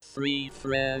Three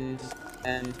friends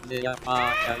and the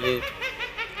apocalypse.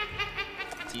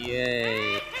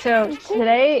 Yay. So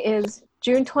today is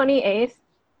June 28th,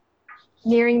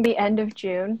 nearing the end of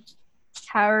June.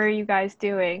 How are you guys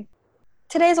doing?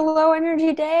 Today's a low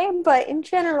energy day, but in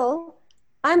general,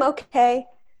 I'm okay.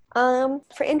 For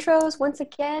intros, once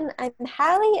again, I'm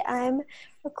Hallie. I'm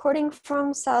recording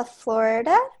from South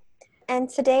Florida, and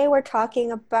today we're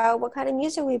talking about what kind of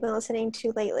music we've been listening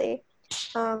to lately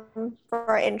for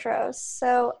our intros.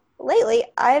 So lately,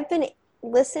 I've been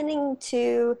listening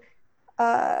to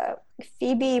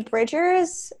Phoebe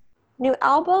Bridgers' new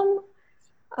album,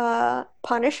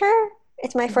 Punisher.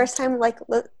 It's my first time, I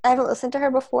haven't listened to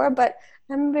her before, but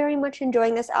I'm very much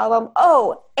enjoying this album.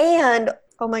 Oh, and,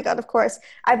 oh my god, of course,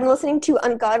 I've been listening to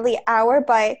Ungodly Hour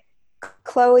by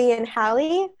Chloe and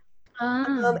Halle,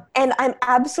 and I'm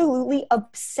absolutely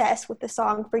obsessed with the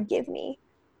song Forgive Me.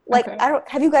 Okay.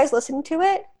 Have you guys listened to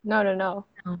it? No.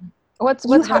 What's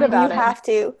You good about it? You have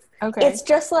to. Okay. It's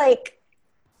just I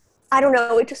don't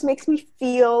know, it just makes me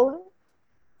feel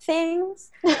things.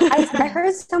 I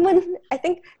heard someone, I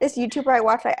think this YouTuber I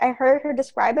watched, I heard her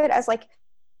describe it as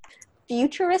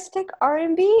futuristic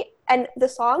R&B, and the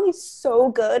song is so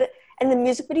good and the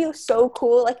music video is so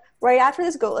cool. Right after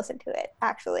this, go listen to it,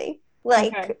 actually.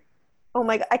 Okay. Oh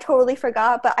my god, I totally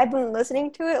forgot, but I've been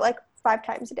listening to it 5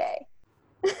 times a day.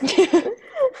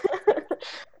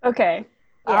 Okay.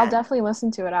 Yeah. I'll definitely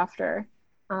listen to it after.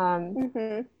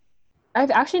 I've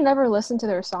actually never listened to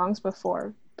their songs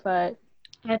before, but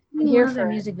I've seen one of their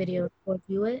music videos or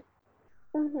view it.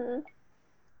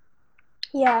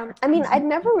 Yeah, I mean, I'd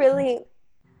never really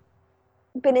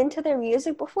been into their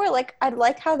music before. I'd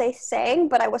like how they sang,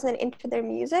 but I wasn't into their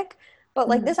music.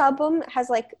 But this album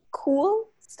has cool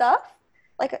stuff.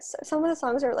 Some of the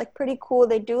songs are pretty cool.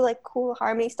 They do cool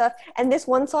harmony stuff. And this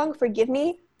one song, Forgive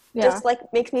Me, just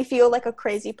makes me feel like a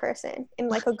crazy person in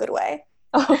a good way.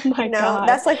 Oh my god.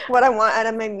 That's what I want out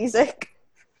of my music.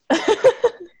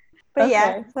 But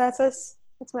yeah, that's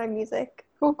my music.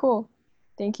 Cool.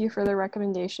 Thank you for the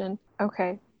recommendation.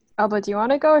 Okay. Elba, do you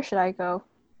want to go or should I go?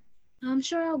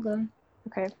 Sure, I'll go.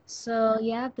 Okay. So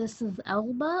yeah, this is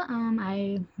Elba.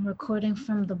 I'm recording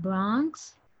from the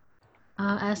Bronx.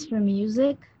 As for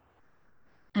music,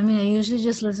 I mean, I usually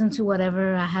just listen to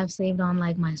whatever I have saved on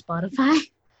my Spotify.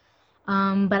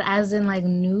 But as in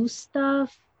new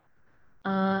stuff,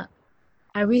 I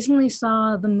recently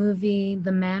saw the movie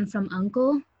The Man from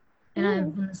U.N.C.L.E. and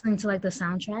I've been listening to the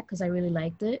soundtrack because I really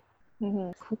liked it.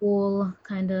 Cool,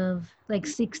 kind of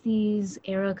 60s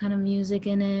era kind of music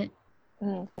in it,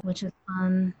 which is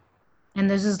fun. And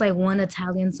there's this one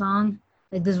Italian song,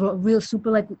 this real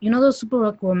super those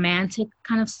super romantic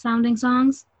kind of sounding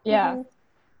songs. Yeah.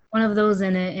 One of those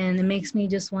in it, and it makes me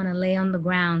just want to lay on the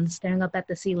ground, staring up at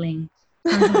the ceiling,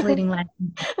 contemplating life.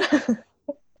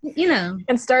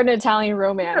 And start an Italian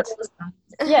romance.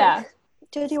 Yeah.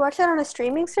 Did you watch that on a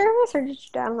streaming service or did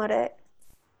you download it?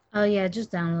 Oh yeah,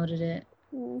 just downloaded it.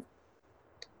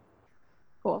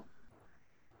 Cool.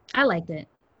 I liked it.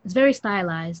 It's very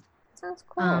stylized. Sounds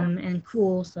cool. And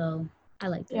cool, so I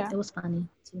liked it. Yeah. It was funny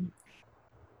too.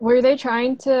 Were they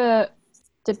trying to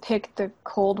depict the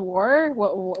Cold War?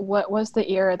 What was the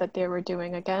era that they were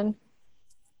doing again?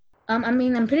 I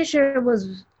mean, I'm pretty sure it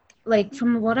was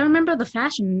from what I remember, the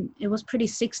fashion, it was pretty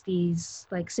 60s,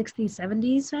 60s,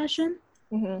 70s fashion.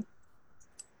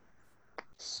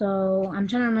 So I'm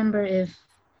trying to remember if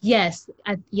yes,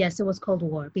 it was Cold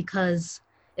War because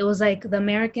it was the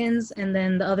Americans and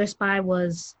then the other spy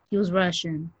he was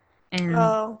Russian, and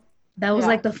that was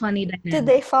the funny dynamic. Did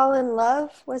they fall in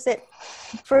love? Was it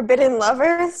Forbidden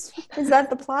Lovers? Is that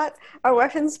the plot? A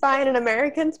Russian spy and an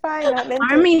American spy?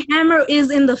 Armie Hammer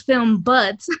is in the film,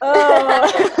 but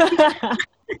I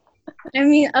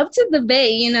mean, up to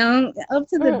debate, up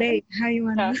to debate how you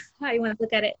want to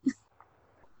look at it.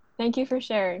 Thank you for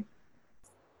sharing.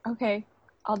 Okay,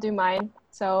 I'll do mine.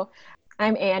 So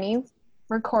I'm Annie,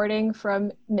 recording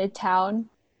from Midtown.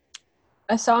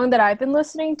 A song that I've been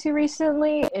listening to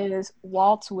recently is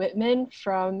Walt Whitman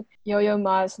from Yo-Yo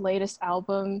Ma's latest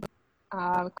album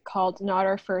called Not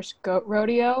Our First Goat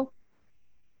Rodeo.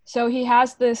 So he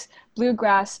has this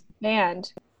bluegrass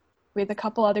band with a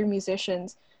couple other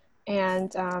musicians,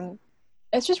 and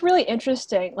it's just really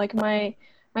interesting. My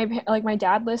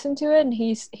dad listened to it and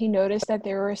he noticed that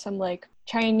there were some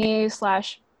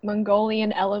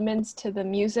Chinese/Mongolian elements to the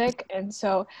music, and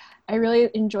so I really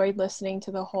enjoyed listening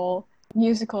to the whole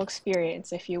musical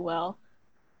experience, if you will.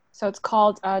 So it's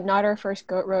called Not Our First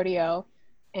Goat Rodeo,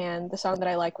 and the song that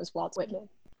I like was Walt Whitman.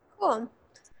 Cool.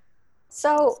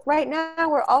 So right now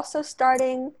we're also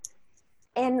starting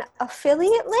an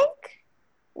affiliate link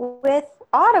with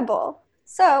Audible.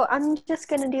 So I'm just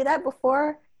going to do that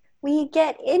before we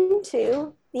get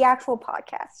into the actual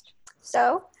podcast.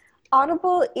 So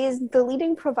Audible is the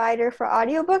leading provider for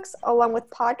audiobooks, along with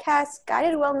podcasts,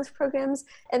 guided wellness programs,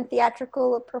 and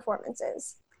theatrical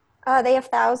performances. They have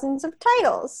thousands of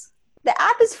titles. The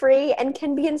app is free and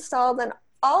can be installed on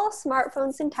all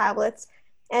smartphones and tablets,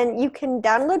 and you can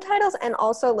download titles and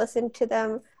also listen to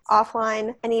them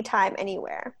offline anytime,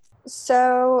 anywhere.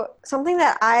 So something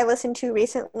that I listened to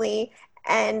recently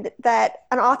and that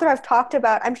an author I've talked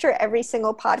about, I'm sure every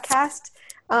single podcast,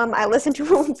 I listened to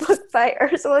a book by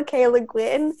Ursula K. Le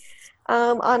Guin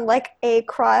on like a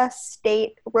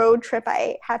cross-state road trip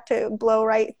I had to blow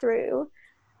right through.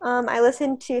 I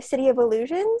listened to City of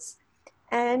Illusions,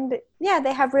 and yeah,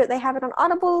 they have it on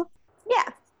Audible. Yeah.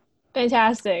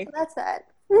 Fantastic. So that's that.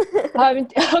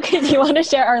 Okay, do you want to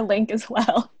share our link as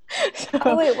well?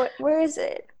 Oh wait, where is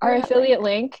it? Our affiliate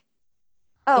link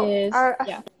is our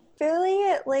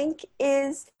affiliate link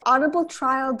is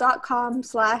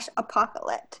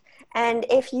audibletrial.com/apocalypse. And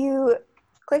if you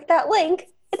click that link,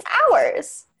 it's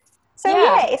ours. So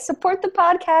yay, support the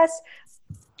podcast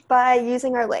by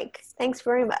using our link. Thanks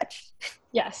very much.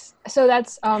 Yes. So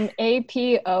that's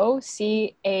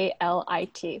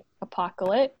APOCALIT,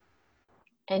 Apocalypse.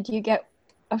 And you get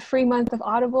a free month of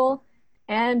Audible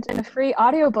and a free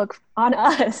audiobook on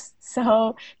us.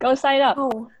 So go sign up.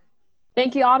 Oh.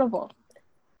 Thank you, Audible.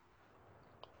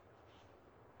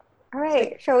 All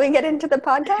right. Shall we get into the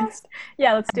podcast?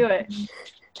 Yeah, let's do it.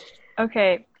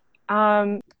 Okay.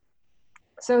 So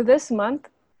this month,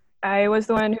 I was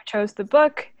the one who chose the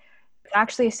book. It's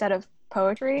actually a set of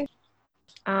poetry.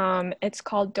 It's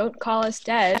called Don't Call Us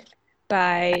Dead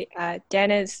by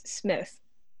Dennis Smith.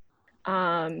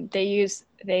 They use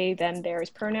they, them, theirs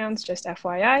pronouns, just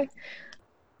FYI.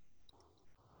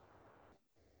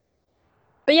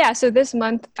 But yeah, so this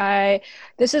month,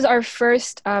 this is our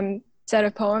first set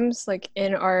of poems, like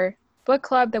in our book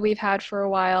club that we've had for a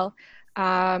while.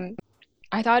 I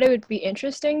thought it would be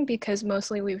interesting because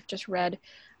mostly we've just read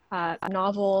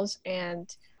novels,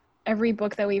 and every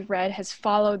book that we've read has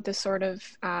followed the sort of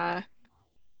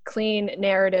clean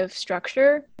narrative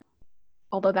structure,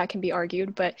 although that can be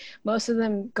argued, but most of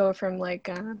them go from like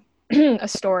a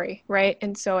story, right?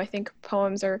 And so I think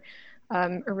poems are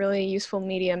a really useful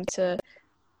medium to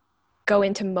go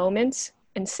into moments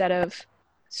instead of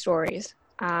stories.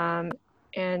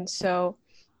 And so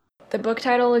the book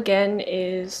title again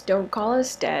is Don't Call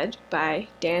Us Dead by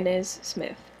Dennis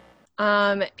Smith.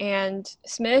 And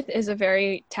Smith is a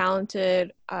very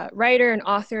talented writer and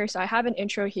author, so I have an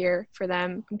intro here for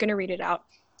them. I'm going to read it out.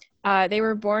 They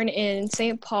were born in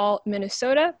St. Paul,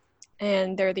 Minnesota,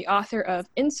 and they're the author of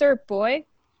Insert Boy,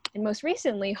 and most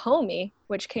recently, Homie,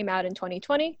 which came out in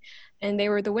 2020, and they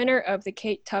were the winner of the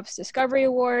Kate Tufts Discovery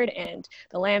Award and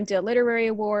the Lambda Literary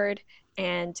Award,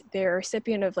 and they're a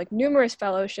recipient of like numerous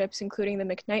fellowships, including the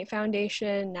McKnight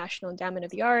Foundation, National Endowment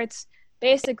of the Arts.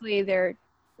 Basically, they're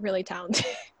really talented,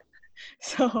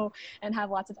 so, and have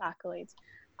lots of accolades.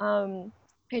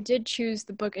 I did choose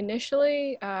the book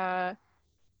initially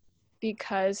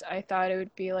because I thought it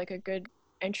would be like a good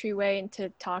entryway into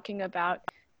talking about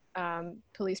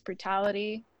police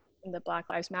brutality and the Black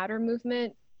Lives Matter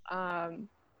movement and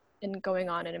going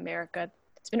on in America.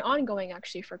 It's been ongoing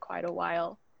actually for quite a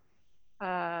while.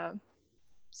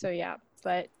 So yeah,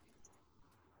 but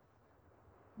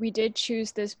we did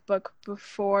choose this book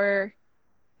before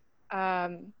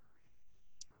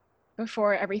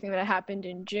everything that happened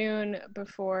in June,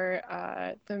 before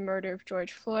the murder of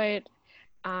George Floyd.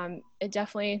 It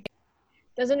definitely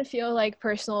doesn't feel like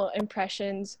personal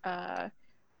impressions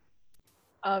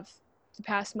of the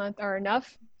past month are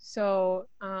enough. So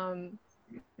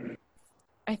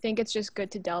I think it's just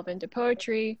good to delve into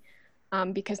poetry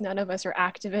because none of us are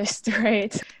activists,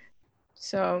 right?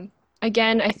 So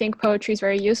again, I think poetry is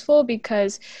very useful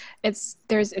because it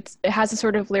has a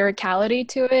sort of lyricality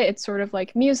to it. It's sort of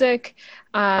like music.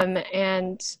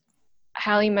 And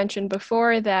Hallie mentioned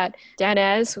before that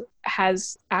Dennis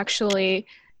has actually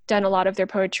done a lot of their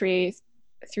poetry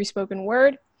through spoken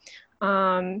word.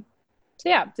 So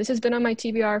yeah, this has been on my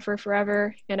TBR for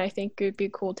forever, and I think it would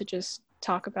be cool to just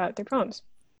talk about their poems.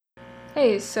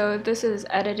 Hey, so this is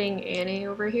Editing Annie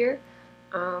over here.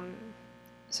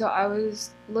 So I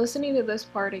was listening to this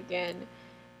part again,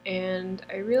 and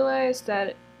I realized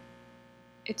that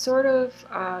it's sort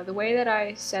of the way that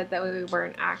I said that we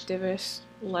weren't activists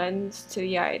lends to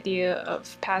the idea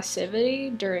of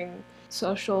passivity during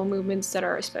social movements that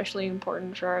are especially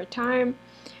important for our time.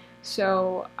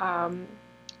 So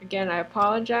again, I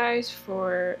apologize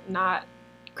for not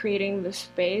creating the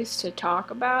space to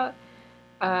talk about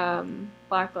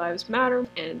Black Lives Matter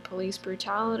and police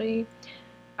brutality,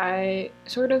 I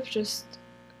sort of just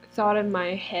thought in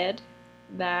my head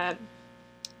that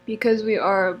because we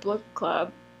are a book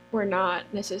club, we're not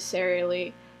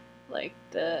necessarily like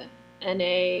the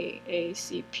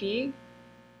NAACP,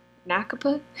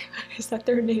 NACAPA, is that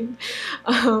their name?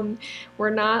 We're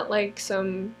not like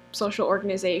some social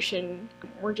organization.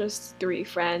 We're just three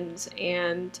friends,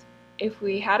 and if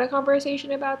we had a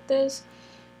conversation about this,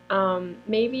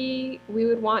 maybe we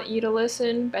would want you to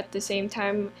listen, but at the same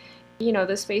time,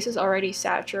 the space is already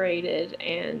saturated,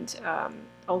 and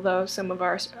although some of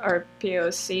our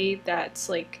POC, that's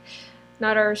like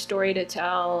not our story to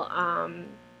tell,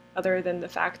 other than the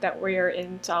fact that we're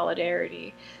in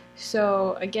solidarity.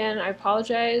 So again, I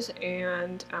apologize,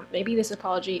 and maybe this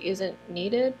apology isn't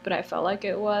needed, but I felt like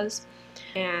it was.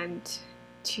 And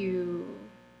to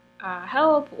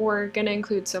help, we're gonna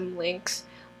include some links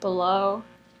below,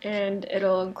 and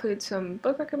it'll include some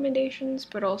book recommendations,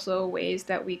 but also ways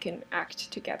that we can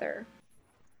act together.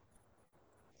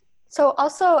 So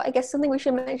also, I guess something we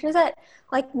should mention is that,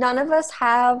 like, none of us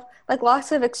have, like,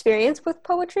 lots of experience with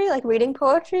poetry, like, reading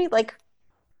poetry, like,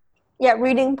 yeah,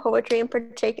 reading poetry in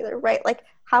particular, right? Like,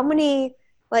 how many,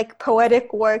 like,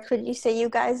 poetic works would you say you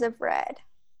guys have read?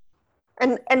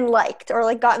 And liked, or,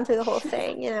 like, gotten through the whole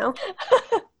thing,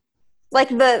 Like,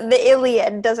 the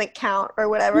Iliad doesn't count, or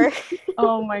whatever.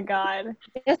 Oh my god.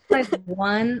 It's like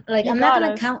one, like, I'm not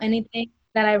going to count anything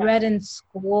that I read in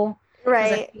school.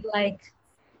 Right. I feel like,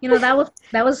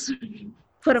 that was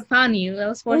put upon you. That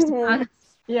was forced upon us.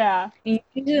 Yeah. And you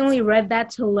usually only read that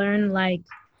to learn, like,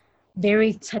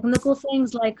 very technical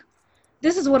things, like,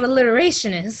 this is what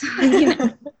alliteration is.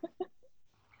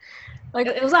 Like,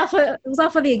 it was all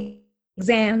for the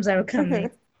exams that were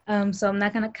coming. So I'm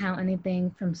not gonna count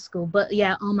anything from school, but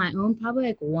yeah, on my own, probably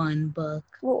like one book.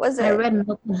 What was it? I read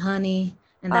Milk and Honey,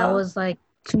 and that was like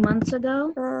 2 months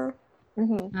ago,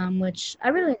 which I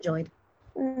really enjoyed.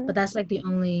 But that's like the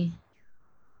only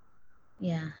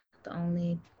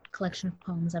collection of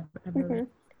poems I've ever read.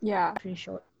 Yeah. Pretty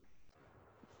short.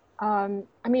 I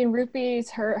mean, Rupi's,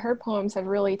 her poems have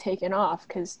really taken off,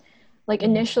 because like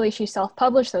initially she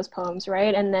self-published those poems,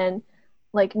 right? And then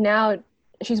like now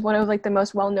she's one of like the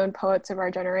most well-known poets of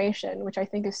our generation, which I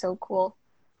think is so cool.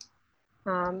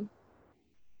 But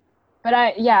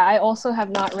I also have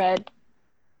not read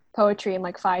poetry in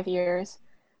like 5 years.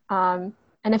 And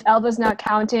if Elba's not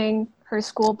counting her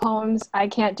school poems, I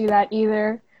can't do that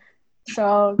either.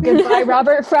 So goodbye,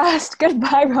 Robert Frost.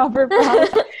 Goodbye, Robert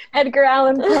Frost. Edgar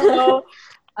Allan Poe.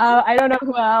 I don't know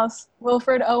who else.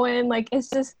 Wilfred Owen. Like, it's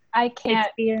just, I can't.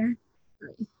 Shakespeare.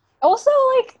 Also,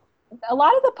 like, a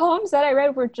lot of the poems that I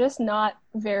read were just not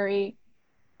very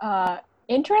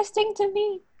interesting to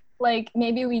me. Like,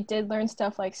 maybe we did learn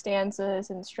stuff like stanzas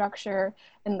and structure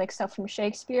and like stuff from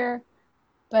Shakespeare,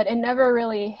 but it never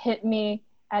really hit me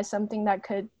as something that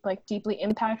could like deeply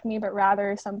impact me, but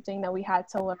rather something that we had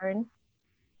to learn.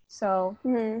 So,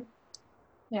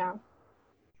 yeah.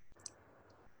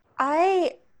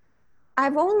 I've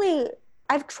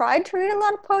tried to read a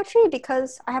lot of poetry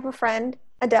because I have a friend,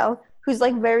 Adele, who's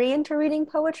like very into reading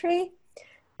poetry.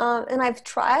 And I've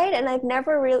tried, and I've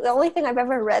never really, the only thing I've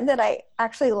ever read that I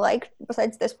actually liked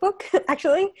besides this book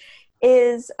actually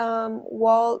is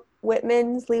Walt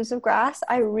Whitman's Leaves of Grass.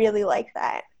 I really like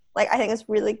that. Like, I think it's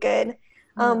really good.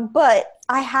 But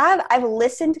I've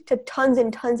listened to tons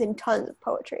and tons and tons of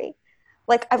poetry.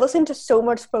 Like, I've listened to so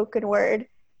much spoken word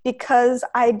because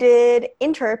I did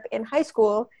interp in high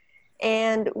school,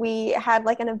 and we had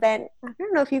like an event. I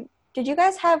don't know if did you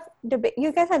guys have debate?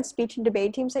 You guys had speech and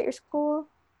debate teams at your school?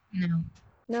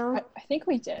 No? I think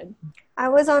we did. I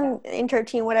was on inter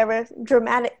team, whatever,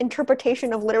 dramatic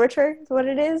interpretation of literature is what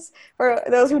it is, for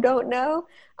those who don't know.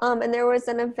 And there was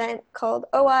an event called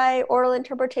OI, oral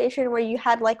interpretation, where you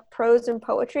had like prose and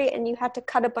poetry, and you had to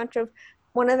cut part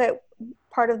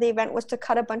of the event was to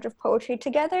cut a bunch of poetry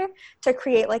together to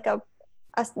create like a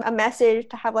message,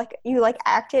 to have like, you like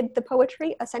acted the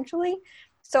poetry essentially.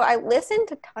 So I listened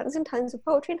to tons and tons of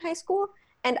poetry in high school,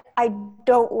 and I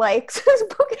don't like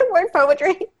spoken word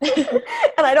poetry, and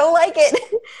I don't like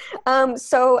it.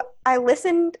 So I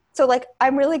listened. So like,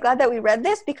 I'm really glad that we read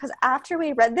this, because after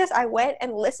we read this, I went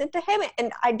and listened to him,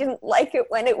 and I didn't like it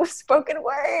when it was spoken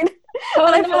word. Oh,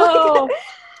 and I no.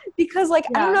 Because like,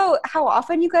 Yeah. I don't know how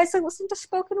often you guys like listen to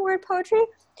spoken word poetry,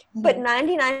 but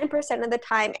 99% of the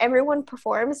time, everyone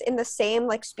performs in the same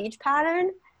like speech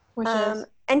pattern. Which is?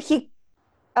 And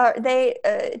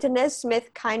Danez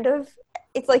Smith kind of,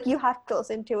 it's like you have to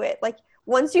listen to it. Like,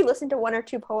 once you listen to one or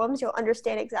two poems, you'll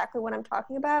understand exactly what I'm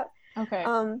talking about. Okay.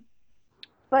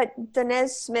 But Danez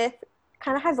Smith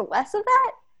kind of has less of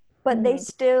that, but they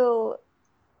still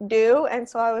do. And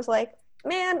so I was like,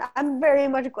 man, I'm very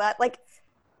much glad. Like,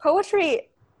 poetry,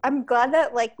 I'm glad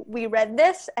that, like, we read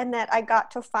this and that I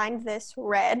got to find this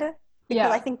read,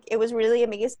 because I think it was really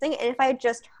amazing. And if I had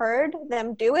just heard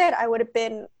them do it, I would have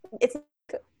been, it's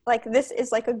like, this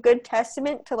is like a good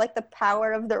testament to like the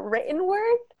power of the written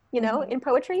word, you know, in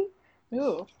poetry.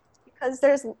 Ooh.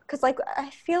 Because like I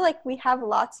feel like we have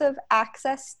lots of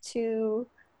access to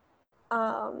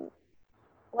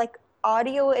like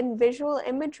audio and visual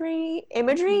imagery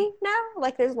now.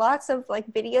 Like there's lots of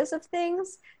like videos of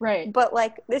things, Right. but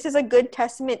like this is a good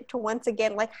testament to, once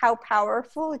again, like how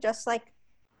powerful, just like,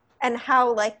 and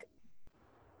how like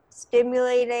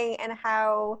stimulating and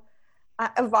how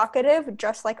evocative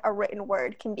just like a written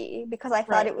word can be, because I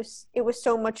thought it was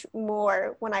so much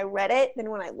more when I read it than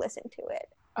when I listened to it.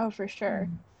 Oh, for sure.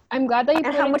 I'm glad that you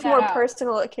And how much more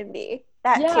personal it can be.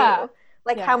 That too.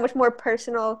 Like how much more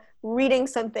personal reading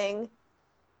something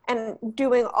and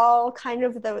doing all kind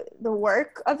of the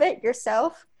work of it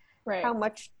yourself. Right. How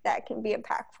much that can be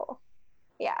impactful.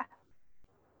 Yeah.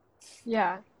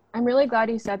 Yeah. I'm really glad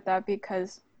you said that,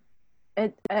 because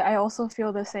I also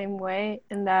feel the same way,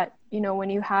 in that, you know, when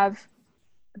you have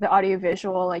the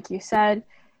audiovisual, like you said,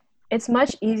 it's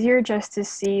much easier just to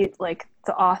see like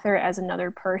the author as another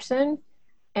person,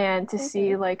 and to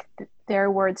see like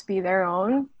their words be their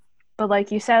own. But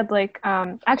like you said, like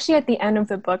actually at the end of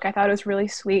the book, I thought it was really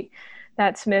sweet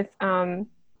that Smith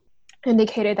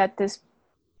indicated that this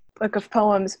book of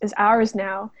poems is ours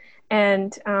now.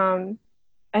 And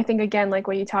I think, again, like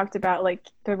what you talked about, like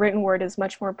the written word is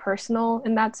much more personal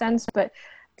in that sense. But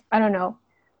I don't know.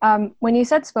 When you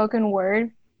said spoken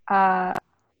word,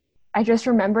 I just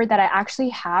remembered that I actually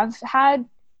have had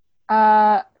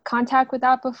contact with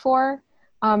that before.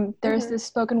 There's this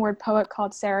spoken word poet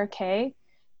called Sarah Kay,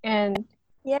 and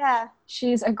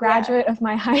she's a graduate of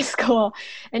my high school,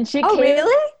 and she came,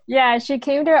 really? Yeah, she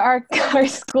came to our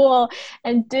school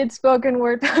and did spoken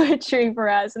word poetry for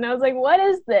us, and I was like, what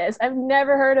is this? I've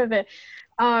never heard of it.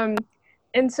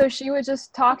 And so she would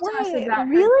just talk to us about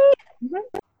really?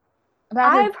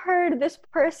 I've heard this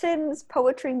person's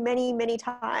poetry many, many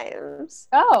times.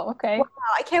 Oh, okay. Wow,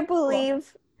 I can't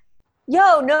believe.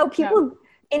 Cool. People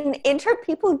in Inter,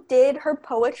 people did her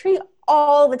poetry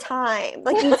all the time.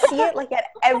 Like you see it like at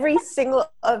every single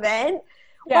event.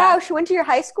 Yeah. Wow, she went to your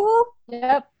high school?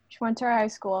 Yep, she went to our high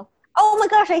school. Oh my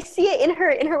gosh, I see it in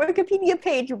her Wikipedia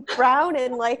page. Brown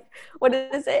and like, what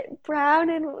is it? Brown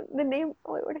and the name.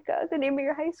 Wait, where'd it go? The name of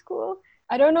your high school?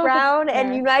 I don't know. Brown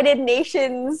and United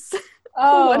Nations.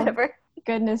 Oh, whatever.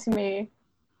 Goodness me.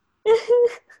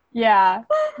 Yeah.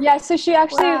 So she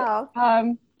actually,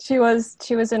 she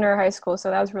was in her high school, so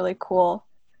that was really cool.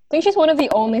 I think she's one of the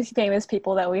only famous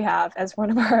people that we have as one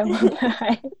of our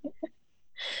alumni.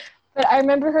 But I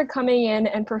remember her coming in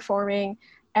and performing,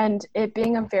 and it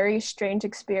being a very strange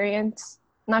experience,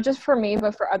 not just for me,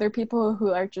 but for other people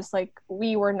who are just like,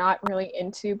 we were not really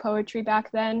into poetry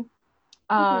back then.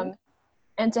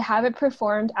 And to have it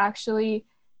performed actually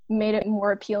made it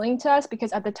more appealing to us,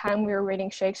 because at the time we were reading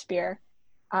Shakespeare.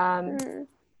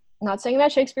 Not saying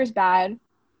that Shakespeare's bad,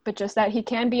 but just that he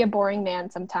can be a boring man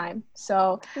sometime.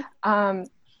 So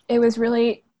it was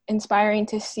really inspiring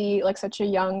to see like such a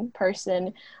young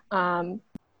person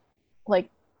like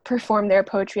perform their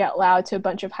poetry out loud to a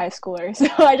bunch of high schoolers.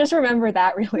 So I just remember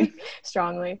that really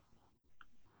strongly.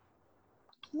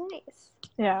 Nice.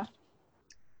 Yeah.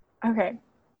 Okay.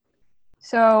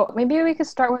 So maybe we could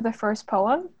start with the first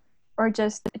poem, or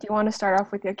just, do you want to start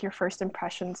off with like your first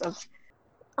impressions of?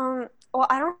 Well,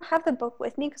 I don't have the book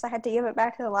with me because I had to give it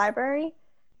back to the library.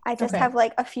 I just have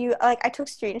like a few, like I took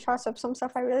screenshots of some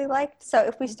stuff I really liked. So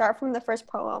if we start from the first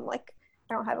poem, like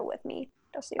I don't have it with me,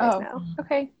 just so you guys know.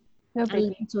 Okay. No I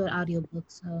listened to an audiobook,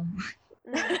 so.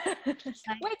 Wait,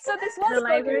 so this was the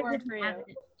library spoken word for have you?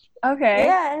 it. Okay.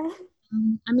 Yeah.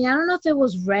 I mean, I don't know if it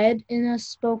was read in a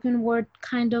spoken word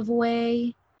kind of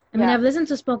way. I mean, I've listened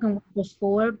to spoken word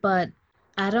before, but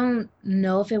I don't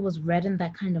know if it was read in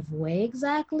that kind of way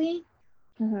exactly.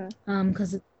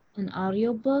 Because it's an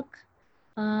audiobook.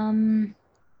 But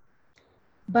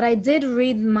I did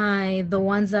read the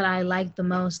ones that I liked the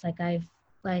most.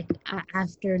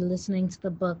 After listening to the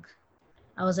book,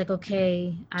 I was like,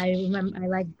 okay, I remember I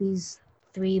like these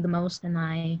three the most, and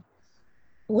I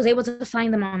was able to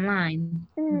find them online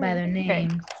by their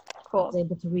name. Okay. Cool. I was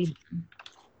able to read them.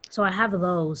 So I have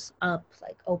those up,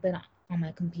 like open on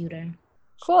my computer.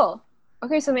 Cool.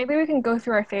 Okay, so maybe we can go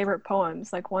through our favorite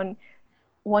poems, like one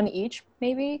each,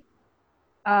 maybe.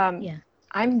 Yeah.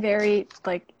 I'm very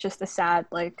just a sad,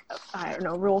 I don't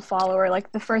know, rule follower.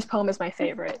 Like the first poem is my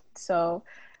favorite. So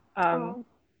Oh,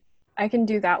 I can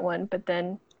do that one, but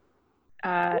then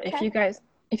if okay.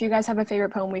 you guys have a favorite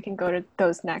poem, we can go to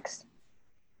those next.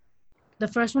 The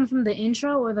first one from the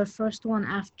intro or the first one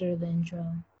after the intro?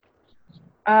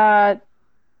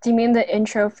 Do you mean the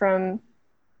intro from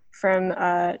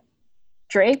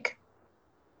Drake?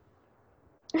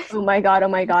 Oh my god,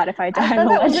 if I die, I I'm thought a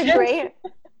that was a legend. great.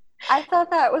 I thought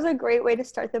that was a great way to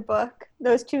start the book.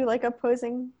 Those two like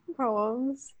opposing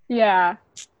poems, Yeah,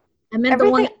 I meant the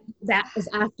Everything- one that is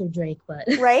after Drake, but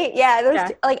right? Yeah, those Yeah.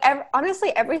 Two, like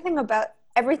honestly, everything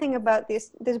about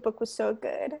this book was so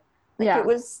good. Like yeah. it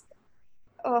was,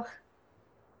 oh,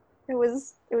 it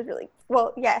was really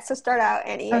well. Yeah. So start out,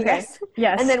 Annie. I Okay. guess.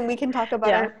 Yes. And then we can talk about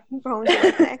Yeah. our poems we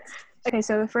like next. Okay,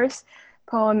 so the first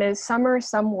poem is Summer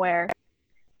Somewhere.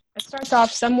 It starts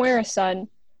off, somewhere a sun,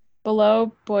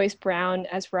 below boys brown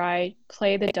as rye,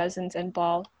 play the dozens and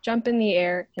ball, jump in the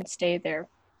air and stay there.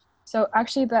 So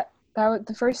actually that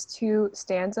the first two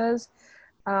stanzas,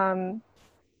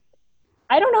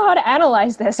 I don't know how to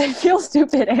analyze this. I feel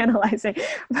stupid analyzing,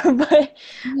 but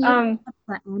you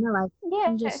analyze. You Yeah.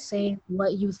 can just say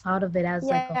what you thought of it as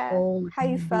like a Yeah. whole. How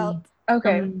you maybe felt.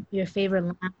 okay, your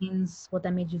favorite lines, what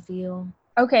that made you feel.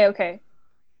 okay,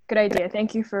 good idea.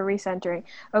 Thank you for recentering.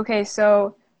 Okay,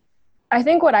 so I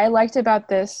think what I liked about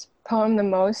this poem the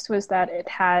most was that it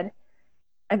had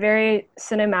a very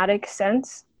cinematic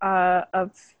sense of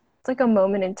it's like a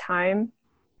moment in time.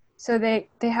 So they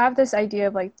have this idea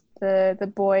of like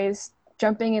the boys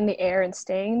jumping in the air and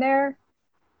staying there,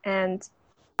 and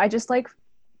I just like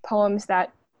poems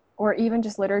that, or even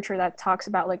just literature that talks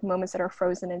about like moments that are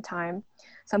frozen in time,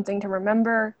 something to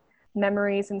remember,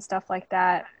 memories and stuff like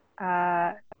that.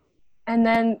 And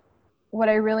then what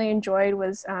I really enjoyed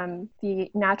was the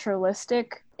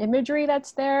naturalistic imagery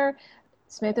that's there.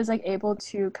 Smith is like able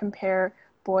to compare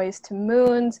boys to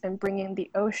moons and bring in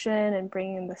the ocean and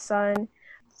bring in the sun.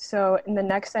 So in the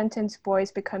next sentence,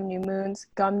 boys become new moons,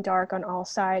 gum dark on all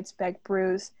sides, beg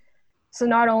bruise. So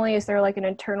not only is there like an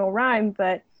internal rhyme,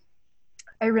 but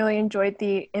I really enjoyed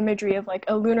the imagery of like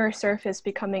a lunar surface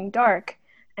becoming dark,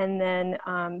 and then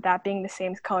that being the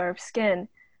same color of skin,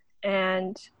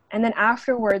 and then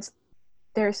afterwards,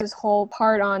 there's this whole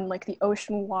part on like the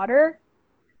ocean water.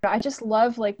 I just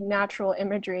love like natural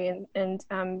imagery and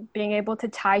being able to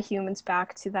tie humans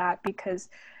back to that, because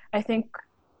I think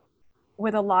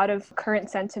with a lot of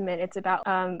current sentiment, it's about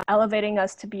elevating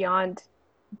us to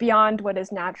beyond what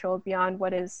is natural, beyond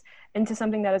what is into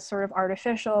something that is sort of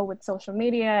artificial with social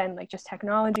media and like just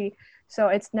technology. So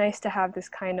it's nice to have this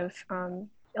kind of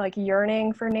like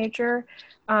yearning for nature.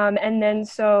 And then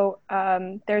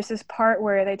there's this part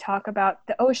where they talk about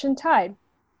the ocean tide.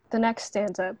 The next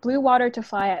stanza, blue water to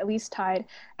fly, at least tide,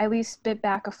 at least spit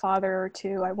back a father or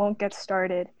two, I won't get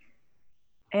started.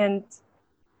 And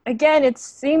again, it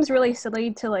seems really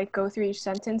silly to like go through each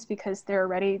sentence because they're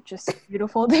already just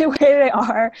beautiful the way they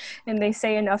are, and they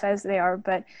say enough as they are.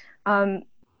 But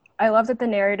I love that the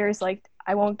narrator's like,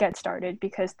 I won't get started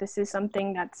because this is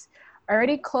something that's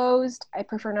already closed. I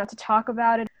prefer not to talk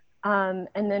about it. And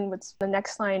then what's the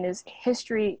next line is,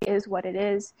 history is what it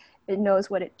is. It knows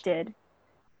what it did.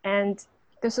 And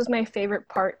this was my favorite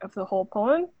part of the whole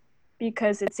poem,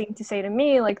 because it seemed to say to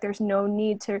me, like, there's no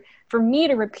need for me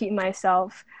to repeat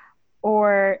myself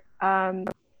or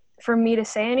for me to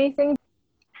say anything.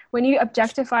 When you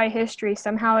objectify history,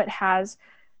 somehow it has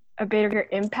a bigger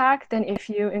impact than if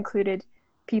you included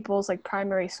people's like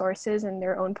primary sources and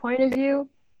their own point of view,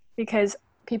 because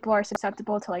people are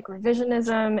susceptible to like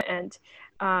revisionism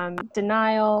and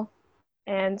denial.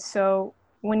 And so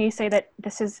when you say that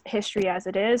this is history as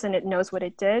it is and it knows what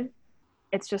it did,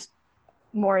 it's just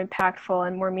more impactful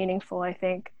and more meaningful, I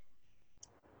think.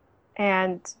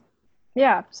 And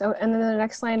yeah, so, and then the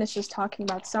next line is just talking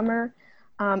about summer.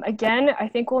 Again, I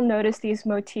think we'll notice these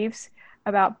motifs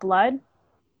about blood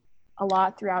a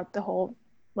lot throughout the whole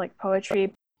like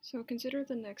poetry. So consider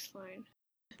the next line.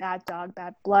 Bad dog,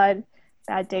 bad blood,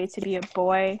 bad day to be a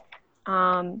boy.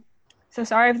 So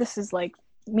sorry if this is like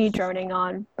me droning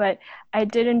on, but I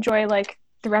did enjoy like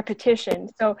the repetition.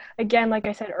 So again, like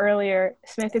I said earlier,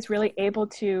 Smith is really able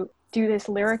to do this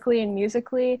lyrically and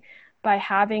musically by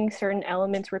having certain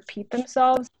elements repeat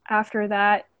themselves. After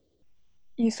that,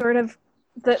 you sort of,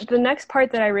 the next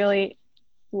part that I really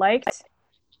liked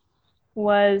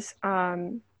was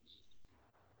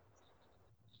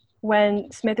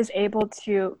when Smith is able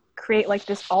to create like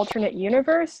this alternate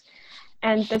universe.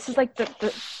 And this is like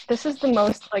this is the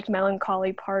most like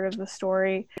melancholy part of the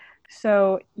story.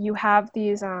 So you have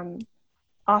these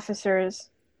officers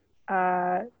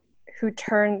who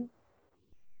turn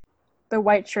the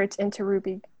white shirts into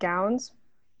ruby gowns,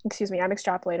 excuse me, I'm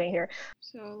extrapolating here.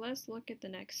 So let's look at the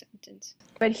next sentence.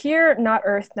 But here, not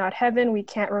earth, not heaven, we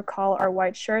can't recall our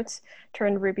white shirts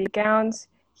turned ruby gowns.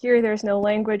 Here, there's no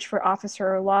language for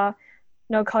officer or law,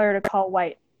 no color to call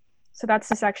white. So that's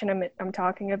the section I'm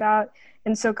talking about.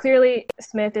 And so clearly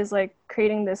Smith is like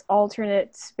creating this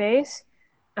alternate space.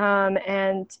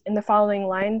 And in the following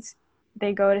lines,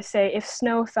 they go to say, if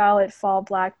snow fell, it fall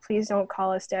black. Please don't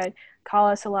call us dead. Call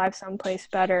us alive someplace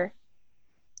better.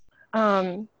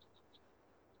 So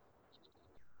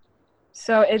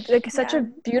it's like such a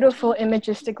beautiful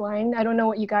imagistic line. I don't know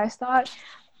what you guys thought,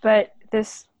 but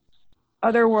this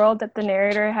other world that the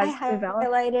narrator has developed. I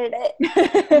highlighted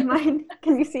it. Mine,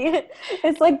 can you see it?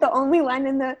 It's like the only line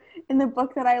in the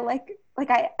book that I like. Like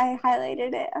I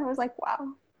highlighted it. I was like,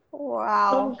 wow.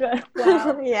 Oh, good.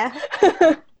 Wow. Yeah.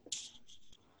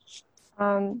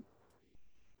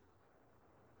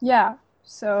 Yeah.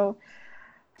 So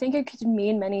I think it could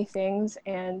mean many things,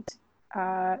 and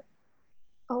it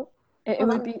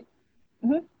would be.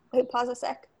 Mm-hmm. Wait, pause a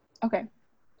sec. Okay.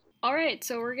 All right,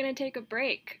 so we're gonna take a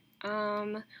break.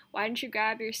 Why don't you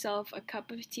grab yourself a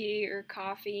cup of tea or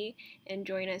coffee and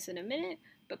join us in a minute?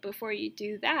 But before you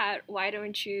do that, why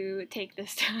don't you take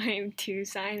this time to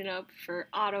sign up for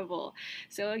Audible?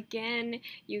 So again,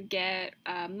 you get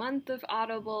a month of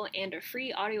Audible and a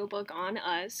free audiobook on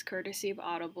us, courtesy of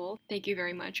Audible. Thank you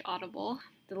very much, Audible.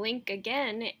 The link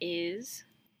again is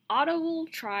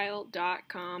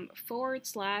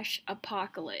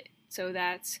audibletrial.com/apocalypse. So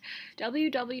that's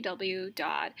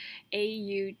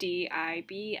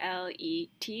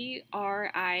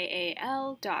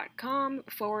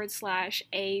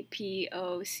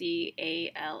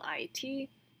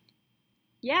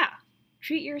Yeah,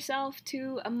 treat yourself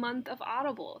to a month of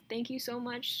Audible. Thank you so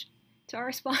much to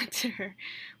our sponsor.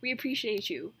 We appreciate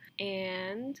you.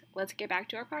 And let's get back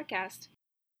to our podcast.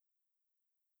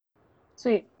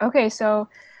 Sweet. Okay, so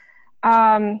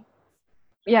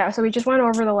yeah, so we just went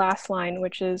over the last line,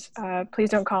 which is, please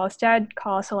don't call us dead,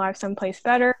 call us alive someplace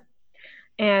better.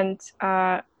 And,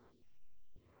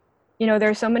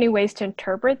 there's so many ways to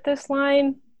interpret this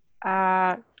line.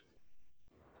 I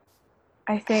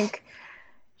think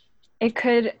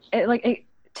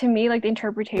to me, like, the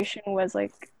interpretation was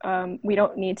like, we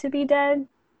don't need to be dead,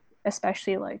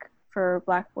 especially like for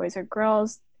Black boys or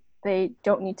girls. They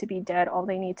don't need to be dead. All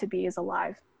they need to be is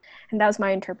alive. And that was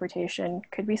my interpretation.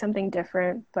 Could be something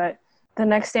different, but the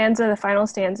next stanza, the final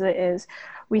stanza is,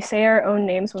 we say our own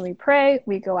names when we pray,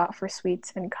 we go out for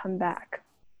sweets and come back.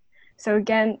 So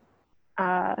again,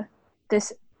 I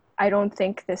don't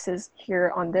think this is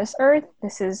here on this earth.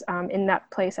 This is in that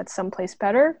place, at someplace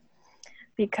better,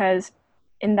 because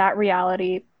in that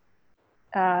reality,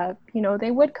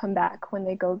 they would come back when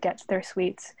they go get their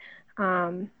sweets.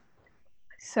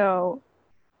 So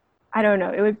I don't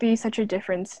know, it would be such a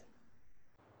difference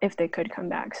if they could come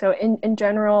back. So in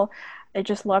general, I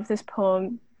just love this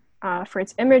poem for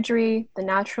its imagery, the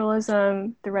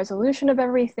naturalism, the resolution of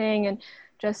everything, and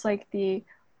just like the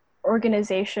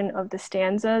organization of the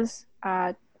stanzas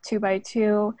 2 by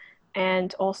 2,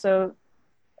 and also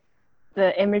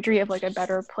the imagery of like a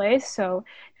better place. So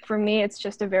for me, it's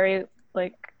just a very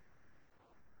like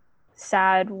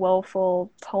sad,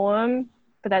 woeful poem,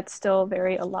 but that's still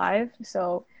very alive.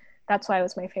 So that's why it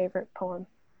was my favorite poem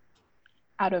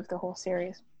out of the whole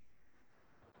series.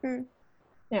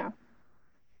 Yeah.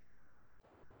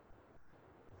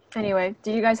 Anyway,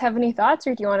 do you guys have any thoughts,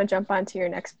 or do you want to jump on to your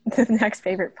next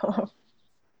favorite poem?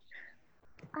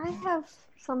 I have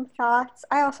some thoughts.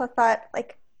 I also thought,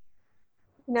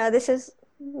 this is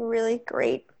really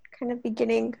great kind of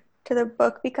beginning to the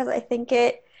book, because I think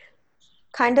it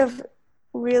kind of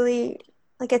really,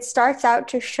 it starts out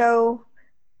to show,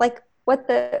 what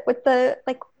the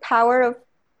power of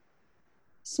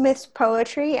Smith's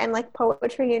poetry and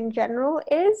poetry in general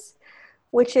is,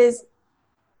 which is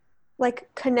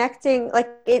connecting,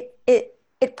 it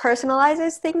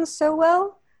personalizes things so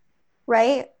well,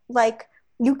 right?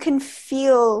 You can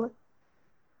feel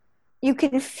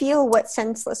what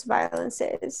senseless violence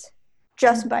is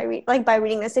just by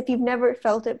reading this, if you've never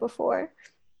felt it before.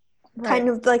 Right. Kind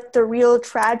of the real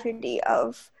tragedy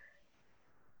of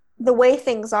the way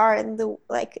things are, and the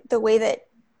way that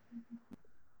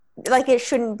it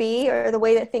shouldn't be, or the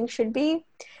way that things should be.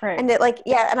 Right. And it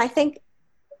and I think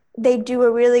they do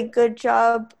a really good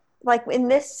job in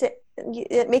this.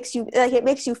 It makes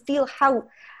you feel how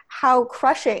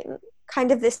crushing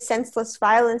kind of this senseless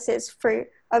violence is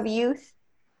of youth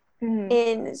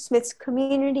in Smith's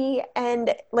community.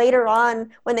 And later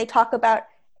on, when they talk about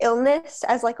illness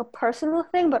as a personal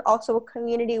thing, but also a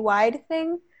community-wide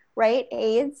thing, right?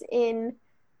 AIDS in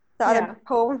the other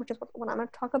poem, which is what I'm going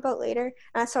to talk about later.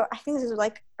 So I think this is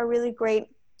like a really great,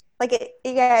 like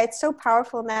it's so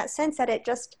powerful in that sense that it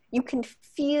just, you can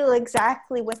feel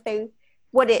exactly what they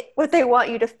want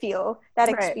you to feel, that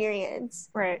experience.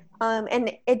 Right.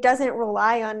 And it doesn't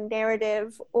rely on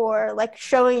narrative or like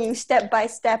showing you step by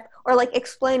step or like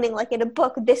explaining like in a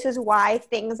book, this is why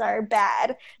things are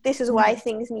bad. This is why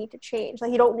things need to change.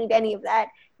 Like you don't need any of that.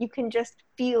 You can just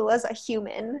feel as a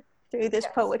human through this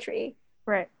poetry.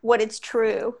 Right. What it's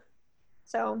true.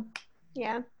 So,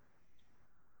 yeah.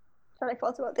 That's what I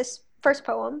felt about this first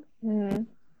poem. Mm-hmm.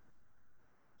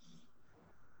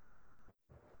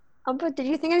 But did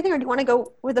you think anything, or do you want to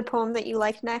go with the poem that you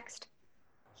liked next?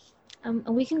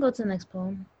 We can go to the next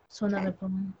poem. So another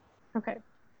poem. Okay.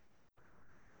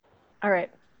 All right.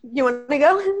 You want to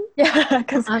go? Yeah,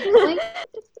 because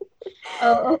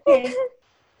oh, okay.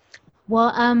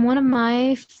 Well, one of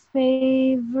my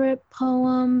favorite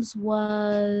poems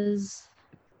was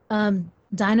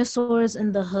Dinosaurs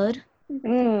in the Hood.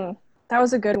 That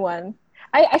was a good one.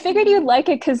 I figured you'd like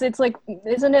it because it's like,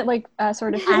 isn't it like a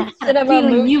sort of cinema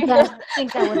movie? You guys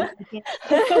think I would like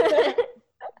it.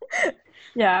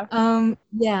 Yeah.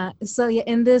 Yeah. So yeah,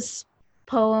 in this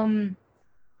poem,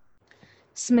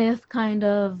 Smith kind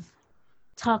of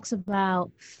talks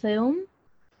about film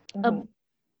a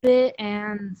bit,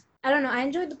 and I don't know. I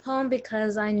enjoyed the poem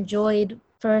because I enjoyed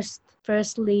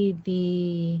firstly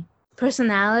the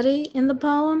personality in the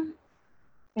poem.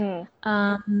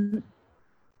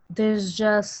 There's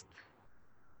just,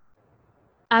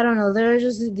 I don't know, there are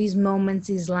just these moments,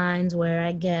 these lines where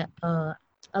I get a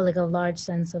large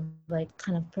sense of like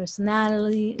kind of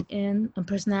personality,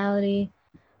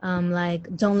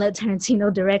 like don't let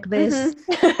Tarantino direct this,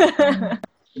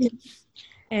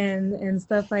 and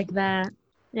stuff like that.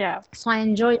 Yeah. So I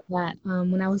enjoyed that.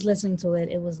 When I was listening to it,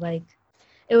 it was like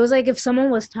if someone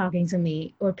was talking to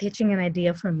me or pitching an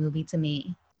idea for a movie to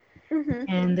me,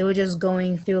 and they were just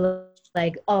going through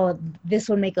like, oh, this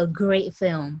would make a great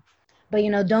film, but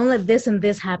don't let this and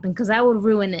this happen because that would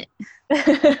ruin it.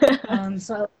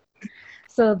 So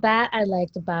that I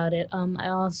liked about it.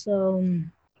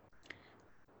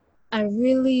 I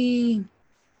really,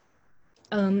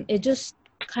 it just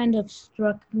kind of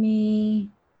struck me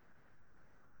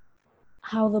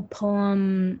how the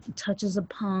poem touches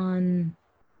upon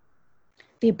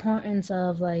the importance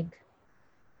of like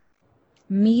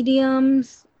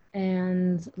mediums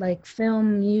and like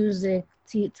film, music,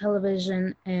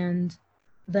 television, and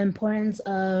the importance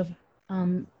of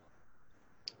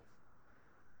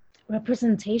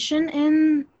representation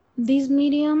in these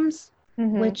mediums,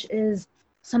 which is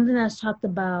something that's talked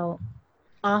about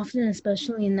often,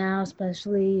 especially now,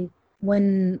 especially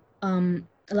when a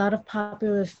lot of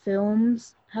popular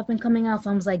films have been coming out,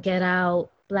 films like Get Out,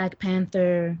 Black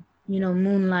Panther,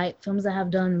 Moonlight, films that have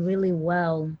done really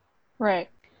well. Right.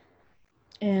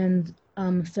 And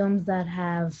films that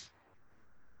have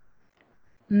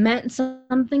meant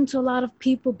something to a lot of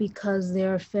people because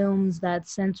they're films that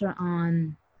center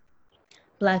on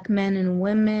Black men and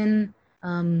women,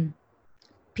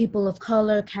 people of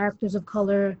color, characters of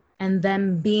color, and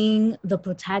them being the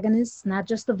protagonists, not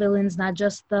just the villains, not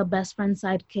just the best friend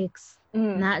sidekicks,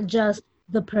 not just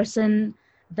the person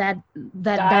that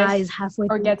dies halfway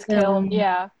or through gets the film. killed.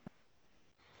 Yeah.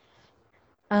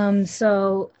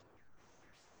 So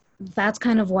that's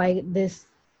kind of why this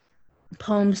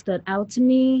poem stood out to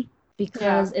me,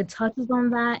 because it touches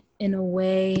on that in a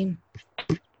way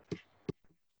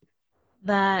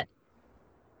that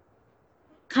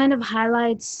kind of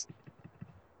highlights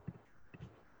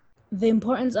the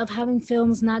importance of having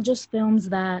films, not just films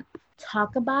that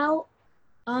talk about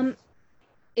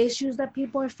issues that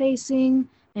people are facing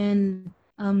and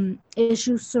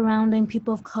issues surrounding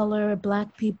people of color,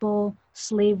 Black people,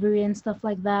 slavery and stuff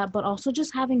like that, but also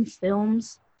just having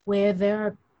films where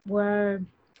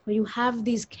you have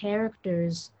these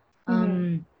characters,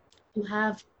 you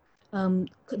have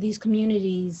these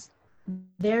communities,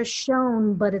 they're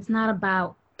shown, but it's not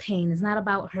about pain, it's not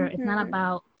about hurt, it's not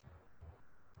about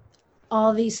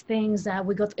all these things that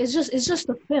we go through. It's just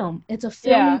a film. It's a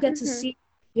film. You get to see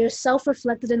yourself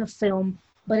reflected in a film,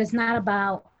 but it's not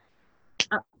about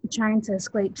trying to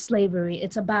escape slavery.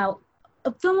 It's about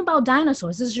a film about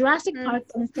dinosaurs. It's Jurassic Park,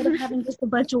 but instead of having just a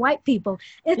bunch of white people,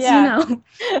 it's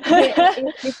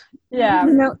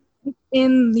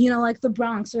in like the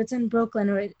Bronx, or it's in Brooklyn,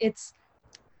 or it's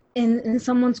in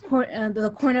someone's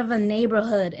the corner of a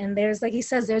neighborhood, and there's, like he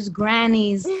says, there's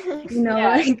grannies,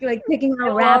 like picking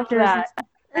out raptors.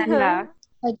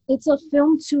 Like it's a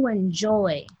film to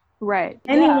enjoy. Right.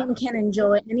 Anyone can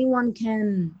enjoy. Anyone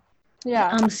can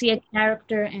Yeah. see a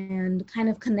character and kind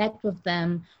of connect with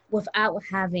them without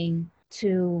having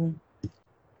to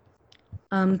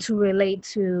relate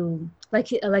to,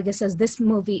 like it says, this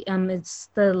movie, it's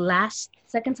the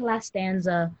second to last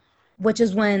stanza, which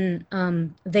is when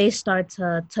they start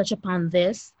to touch upon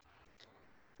this.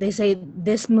 They say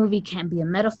this movie can't be a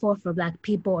metaphor for Black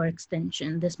people or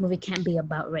extinction. This movie can't be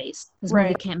about race. This movie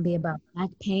Right. can't be about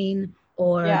Black pain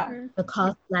or Yeah. the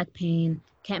cause of Black pain.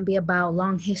 Can't be about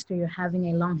long history or having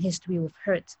a long history with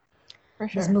hurt. For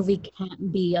This sure. movie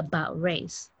can't be about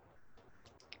race.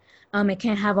 It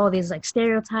can't have all these like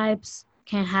stereotypes.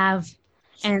 Can't have,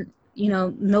 and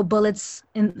no bullets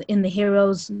in the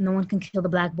heroes. No one can kill the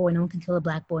Black boy. No one can kill the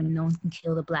Black boy. No one can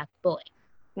kill the Black boy.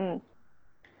 Mm.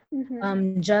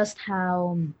 Just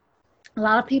how a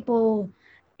lot of people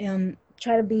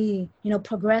try to be,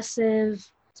 progressive,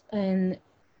 and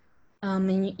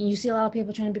you see a lot of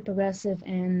people trying to be progressive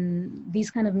in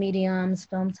these kind of mediums,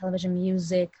 film, television,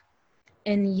 music,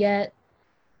 and yet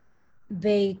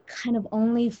they kind of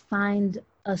only find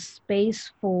a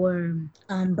space for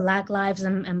Black lives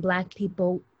and Black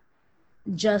people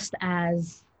just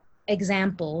as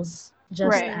examples,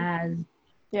 just Right. as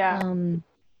Yeah.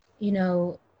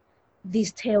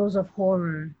 These tales of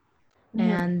horror.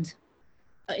 Mhm.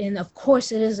 And of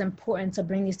course it is important to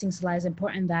bring these things to light. It's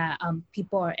important that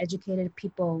people are educated,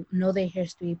 people know their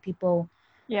history, people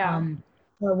Yeah.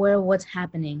 are aware of what's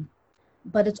happening.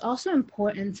 But it's also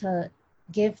important to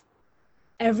give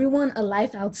everyone a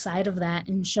life outside of that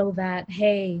and show that,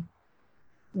 hey,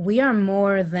 we are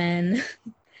more than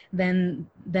than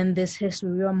this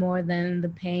history. We are more than the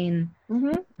pain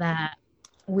Mhm. that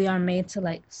we are made to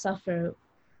like suffer.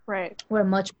 Right. We're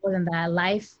much more than that.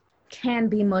 Life can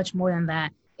be much more than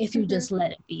that if you just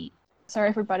let it be.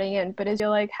 Sorry for butting in, but is you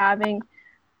like having,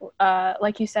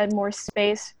 like you said, more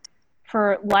space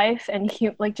for life and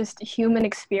like just human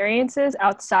experiences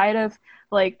outside of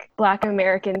like Black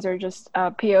Americans or just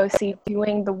POC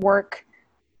doing the work,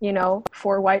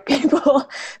 for white people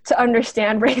to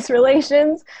understand race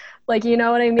relations. Like, you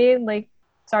know what I mean? Like,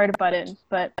 sorry to butt in,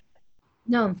 but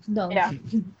No. yeah.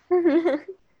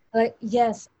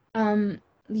 Yes.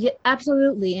 Yeah,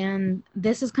 absolutely. And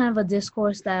this is kind of a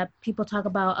discourse that people talk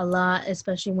about a lot,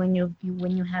 especially when you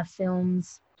have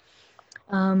films,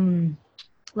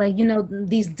 like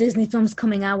these Disney films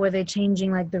coming out where they're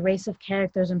changing like the race of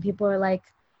characters, and people are like,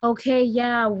 okay,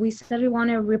 yeah, we said we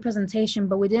wanted representation,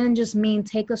 but we didn't just mean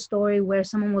take a story where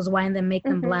someone was white and then make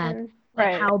them Black. Like,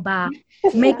 Right. how about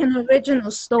make an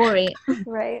original story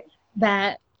Right.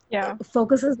 that Yeah.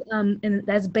 focuses and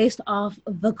that's based off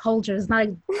of the culture. It's not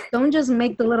like, don't just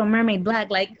make the Little Mermaid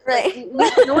Black. Like, Right.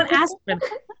 no one asked for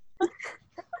that.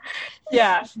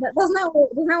 Yeah. That's not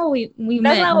what we That's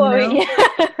meant. not what we.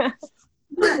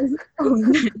 That's not what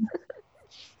we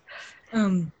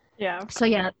meant. Yeah. So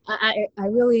yeah, I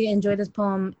really enjoy this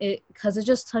poem because it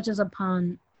just touches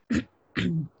upon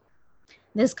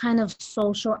this kind of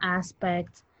social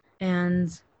aspect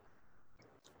and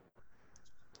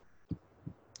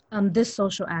this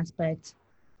social aspect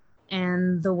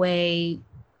and the way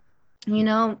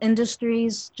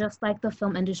industries just like the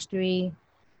film industry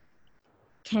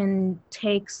can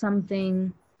take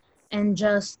something and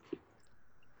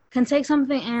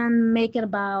make it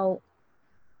about,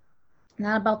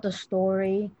 not about the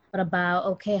story, but about,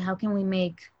 okay, how can we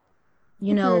make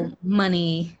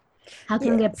money, how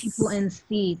can we get people in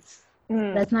seats.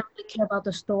 Let's not really care about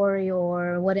the story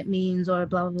or what it means or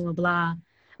blah blah blah blah.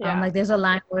 Yeah. Like there's a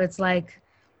line where it's like,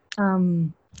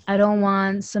 I don't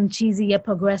want some cheesy yet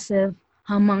progressive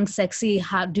among sexy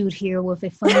hot dude here with a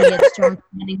funny yet strong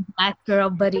Black girl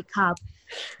buddy cop.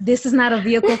 This is not a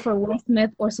vehicle for Will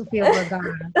Smith or Sofia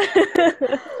Vergara.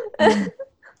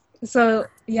 So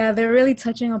yeah, they're really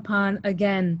touching upon,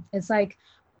 again, it's like,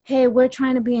 hey, we're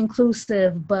trying to be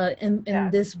inclusive, but in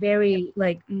this very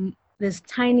like this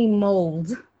tiny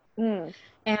mold.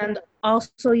 And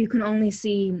also you can only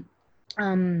see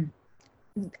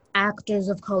actors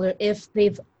of color if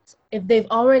they've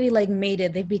already like made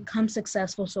it, they've become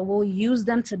successful, so we'll use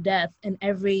them to death in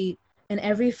every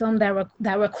film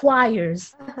that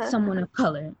requires someone of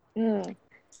color.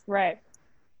 Right.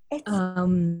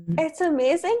 It's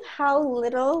amazing how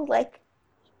little, like,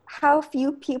 how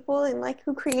few people in like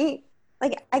who create,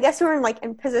 like, I guess who are in like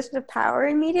in positions of power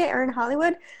in media or in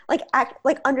Hollywood, like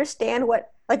understand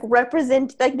what like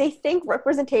represent, like they think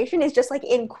representation is just like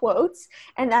in quotes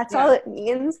and that's all it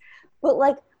means. But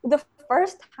like the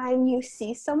first time you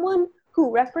see someone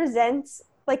who represents,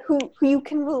 like who you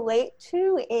can relate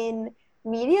to in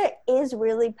media is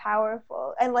really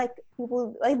powerful. And like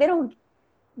people, like they don't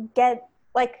get,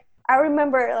 like, I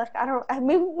remember, like, I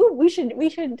mean, we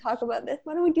shouldn't talk about this.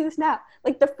 Why don't we do this now?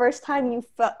 Like, the first time you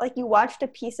felt like you watched a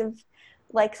piece of,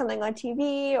 like, something on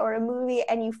TV or a movie,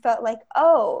 and you felt like,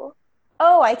 oh,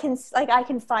 I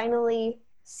can finally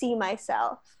see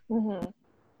myself. Mm-hmm.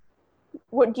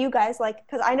 What do you guys like?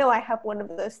 Because I know I have one of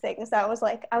those things that I was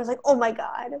like, oh my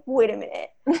God, wait a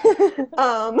minute.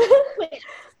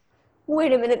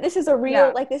 Wait a minute, this is a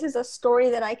real, like, this is a story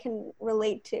that I can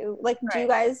relate to. Like, do you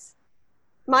guys,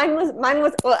 mine was,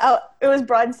 well, it was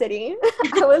Broad City.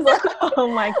 I was like, oh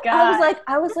my God.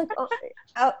 I was like, oh,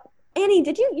 Annie, you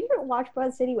didn't watch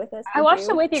Broad City with us? I watched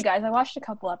it with you guys. I watched a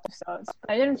couple episodes, but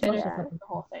I didn't finish the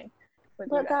whole thing.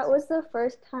 But that was the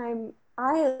first time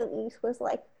I at least was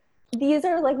like, these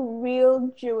are like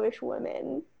real Jewish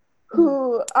women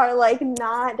who are like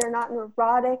they're not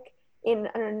neurotic in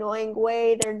an annoying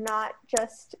way. They're not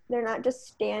just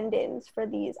stand-ins for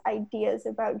these ideas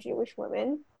about Jewish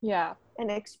women. Yeah. And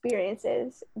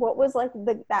experiences. What was like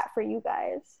that for you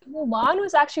guys? Mulan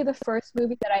was actually the first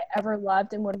movie that I ever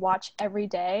loved and would watch every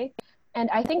day. And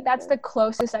I think that's the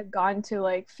closest I've gone to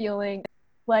like feeling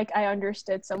like I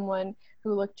understood someone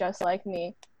who looked just like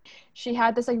me. She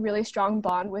had this like really strong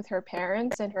bond with her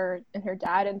parents and her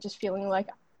dad, and just feeling like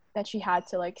that she had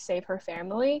to like save her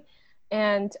family.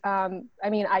 And I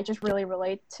mean, I just really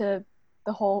relate to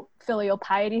the whole filial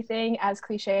piety thing, as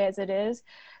cliche as it is.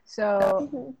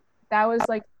 So that was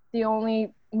like the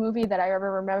only movie that I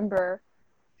ever remember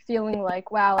feeling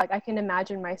like, wow, like I can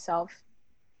imagine myself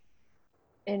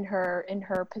in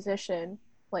her position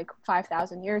like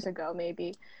 5,000 years ago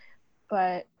maybe.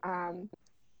 But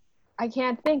I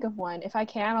can't think of one. If I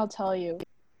can, I'll tell you.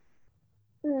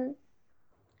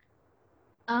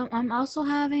 I'm also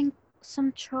having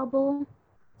some trouble.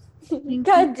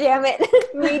 God damn it,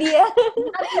 media.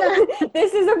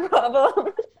 This is a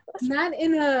problem. Not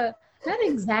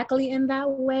exactly in that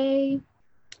way.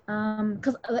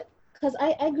 Cause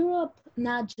I grew up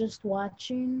not just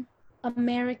watching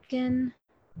American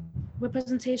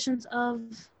representations of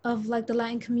like the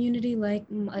Latin community. Like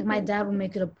my dad would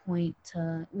make it a point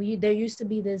to there used to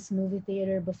be this movie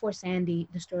theater before Sandy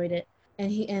destroyed it,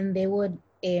 and they would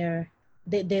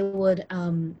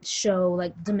show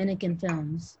like Dominican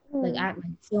films, like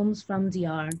films from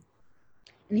DR,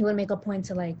 and he would make a point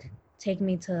to like take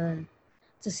me to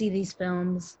see these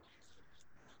films.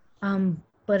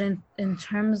 But in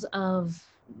terms of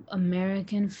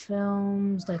American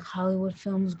films, like Hollywood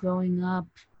films growing up,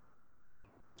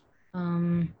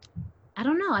 I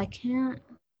don't know. I can't.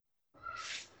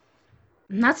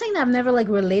 I'm not saying that I've never like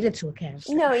related to a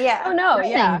character. No, yeah. Oh no, I'm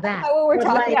yeah. saying that. That's what we're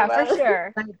talking about. Yeah, for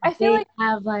sure. Like, I feel like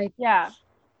have like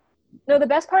no, the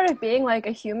best part of being like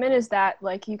a human is that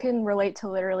like you can relate to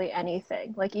literally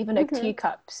anything, like even a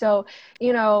teacup. So,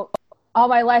 you know, all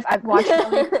my life I've watched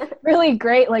really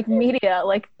great like media.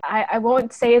 Like I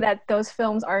won't say that those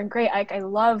films aren't great. I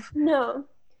love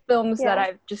films that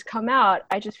I've just come out.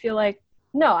 I just feel like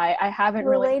I haven't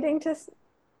relating to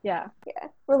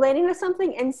relating to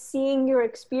something and seeing your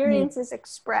experiences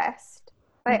expressed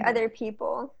by other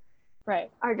people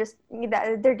are just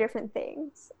they're different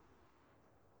things.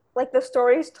 Like the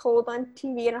stories told on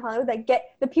TV and Hollywood that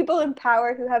get the people in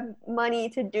power who have money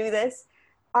to do this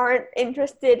aren't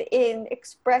interested in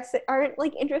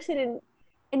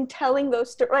telling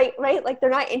those right, like they're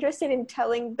not interested in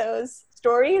telling those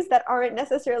stories that aren't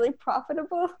necessarily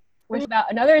profitable. Which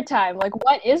about another time, like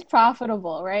what is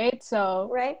profitable, right? So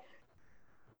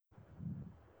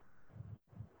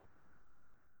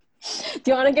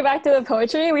do you want to get back to the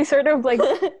poetry? We sort of like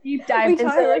deep dived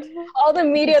into like all the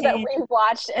media that we've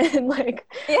watched and like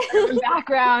the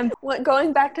background.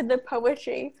 Going back to the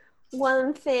poetry,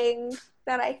 one thing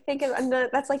that I think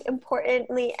that's like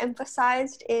importantly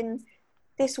emphasized in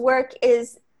this work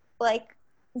is like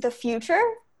the future,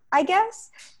 I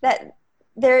guess, that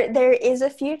there is a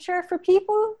future for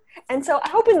people. And so I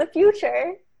hope in the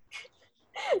future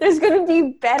there's going to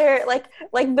be better, like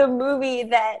the movie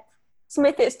that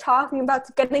Smith is talking about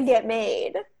is going to get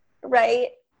made, right?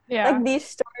 Yeah. Like these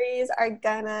stories are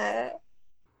gonna,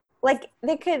 like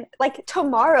they could, like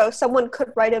tomorrow someone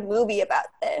could write a movie about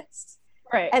this.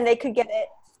 Right. And they could get it.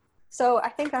 So I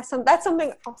think that's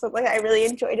something also like I really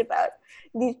enjoyed about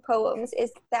these poems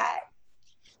is that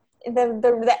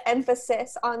the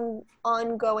emphasis on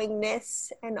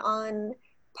ongoingness and on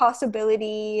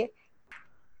possibility.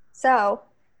 So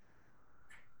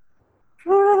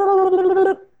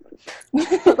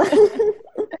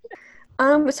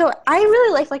so I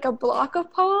really like a block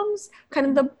of poems,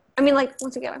 kind of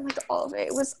once again, I liked all of it.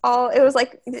 It was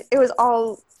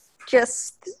all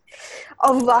just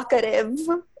evocative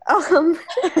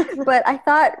But I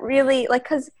thought really, like,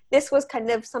 because this was kind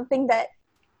of something that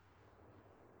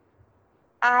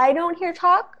I don't hear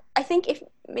talk. I think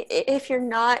if you're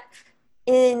not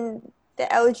in the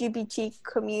LGBT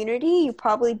community, you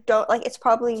probably don't, like, it's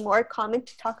probably more common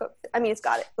to talk, I mean, it's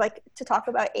got it, like, to talk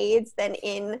about AIDS than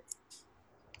in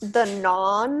the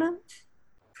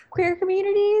non-queer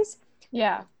communities.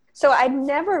 Yeah. So I've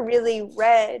never really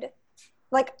read,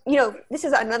 like, you know, this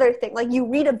is another thing, like, you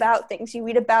read about things, you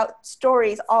read about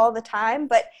stories all the time,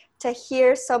 but to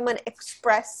hear someone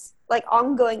express, like,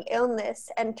 ongoing illness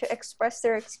and to express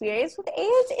their experience with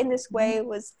AIDS in this way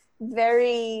was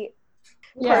very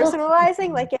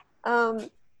personalizing, like,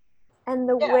 and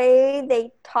the way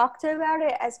they talked about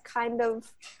it as kind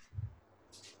of,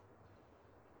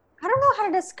 I don't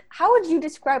know how would you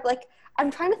describe, like, I'm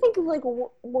trying to think of, like,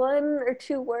 one or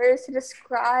two words to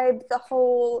describe the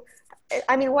whole,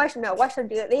 I mean, why should I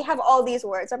do that? They have all these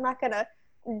words. I'm not gonna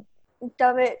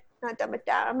not dumb it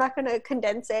down. I'm not gonna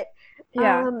condense it.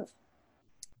 Yeah.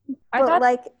 But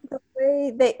like the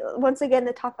way they, once again,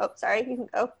 the talk. Oh, sorry, you can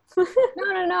go.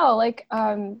 No. Like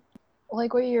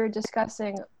what you're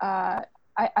discussing. I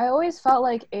always felt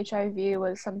like HIV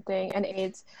was something, and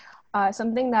AIDS,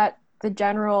 something that the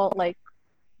general, like,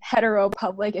 hetero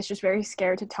public is just very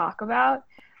scared to talk about.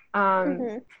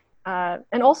 And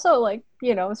also, like,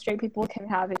 you know, straight people can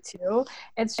have it too.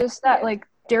 It's just that, like,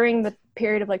 during the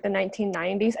period of, like, the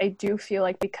 1990s, I do feel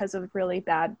like because of really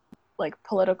bad, like,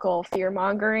 political fear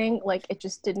mongering, like, it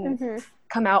just didn't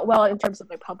come out well in terms of,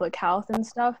 like, public health and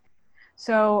stuff.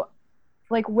 So,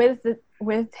 like, with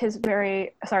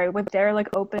their, like,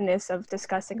 openness of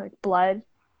discussing, like, blood,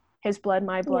 his blood,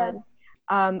 my blood.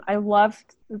 I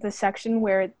loved the section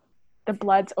where the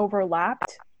bloods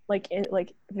overlapped, like,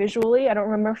 visually. I don't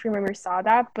remember if you saw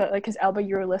that, but, like, because Elba,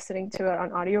 you were listening to it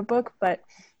on audiobook, but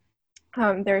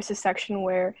there's a section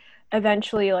where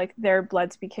eventually, like, their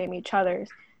bloods became each other's,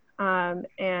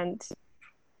 and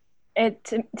it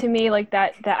to me, like,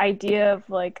 that the idea of,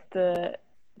 like, the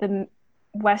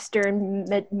Western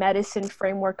medicine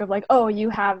framework of, like, oh, you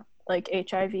have, like,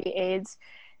 HIV, AIDS,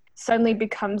 suddenly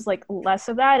becomes, like, less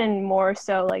of that and more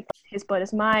so, like, his blood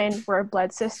is mine, we're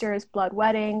blood sisters, blood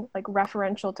wedding, like,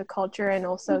 referential to culture and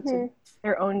also to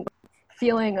their own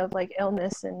feeling of, like,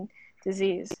 illness and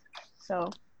disease. So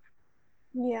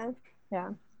yeah.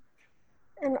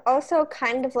 And also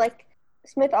kind of, like,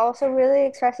 Smith also really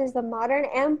expresses the modern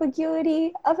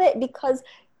ambiguity of it, because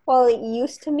while it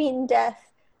used to mean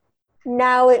death,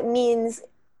 now it means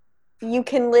you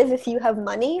can live if you have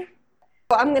money.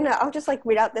 So I'll just, like,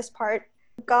 read out this part.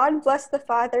 God bless the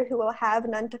father who will have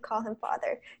none to call him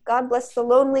father. God bless the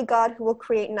lonely God who will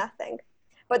create nothing.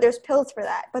 But there's pills for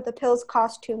that, but the pills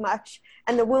cost too much,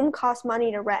 and the womb costs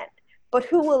money to rent. But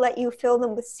who will let you fill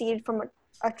them with seed from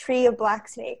a tree of black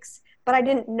snakes? But I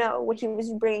didn't know what he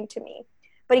was bringing to me.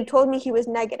 But he told me he was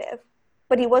negative.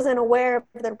 But he wasn't aware of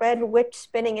the red witch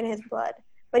spinning in his blood.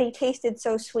 But he tasted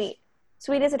so sweet.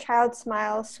 Sweet as a child's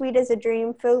smile, sweet as a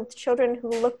dream filled with children who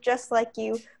look just like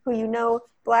you, who you know,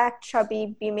 black,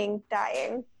 chubby, beaming,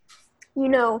 dying. You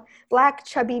know, black,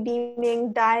 chubby,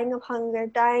 beaming, dying of hunger,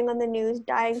 dying on the news,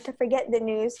 dying to forget the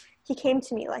news. He came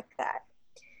to me like that.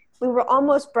 We were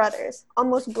almost brothers,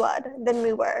 almost blood, then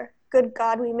we were. Good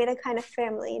God, we made a kind of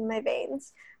family in my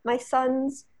veins. My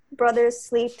sons, brothers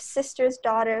sleep, sisters,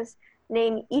 daughters,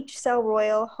 name each cell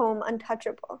royal, home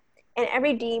untouchable. And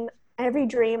every dream,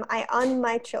 I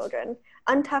my children,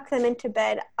 untuck them into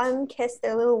bed, unkiss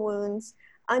their little wounds,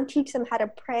 unteach them how to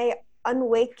pray,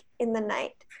 unwake in the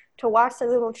night, to watch their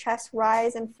little chests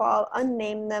rise and fall,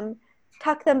 unname them,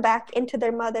 tuck them back into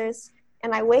their mothers,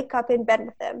 and I wake up in bed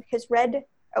with him, his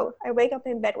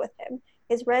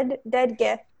red dead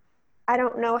gift, I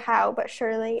don't know how, but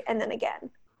surely, and then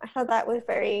again. I thought that was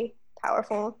very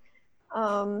powerful.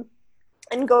 And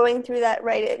going through that,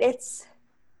 right, it's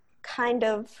kind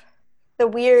of the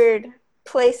weird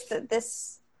place that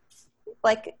this,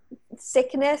 like,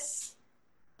 sickness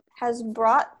has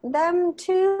brought them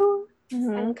to,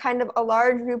 and kind of a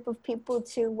large group of people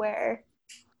to, where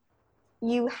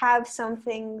you have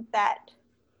something that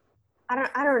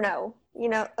I don't know, you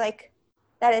know, like,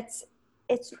 that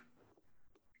it's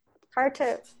hard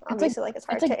to, obviously, like, it's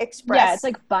hard to express. Yeah, it's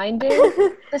like binding.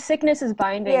 The sickness is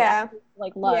binding. Yeah.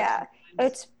 Like love. Yeah.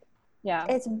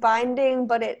 It's binding,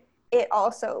 but it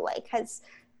also, like, has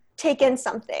taken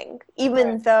something,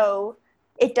 even though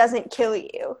it doesn't kill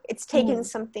you. It's taken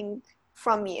something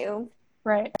from you.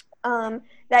 Right.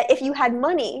 That if you had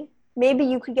money, maybe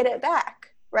you could get it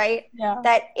back, right? Yeah.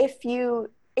 That if you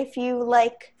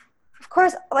like, of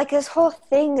course, like, this whole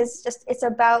thing is just, it's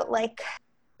about, like,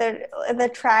 the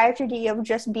tragedy of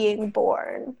just being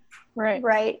born,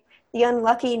 right? The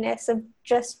unluckiness of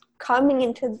just coming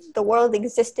into the world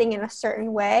existing in a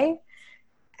certain way,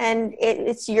 and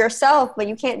it's yourself, but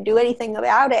you can't do anything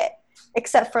about it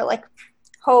except for like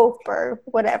hope or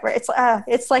whatever.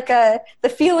 It's like the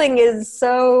feeling is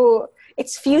so,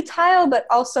 it's futile, but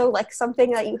also like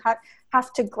something that you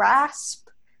have to grasp.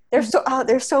 There's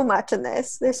so much in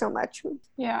this. There's so much.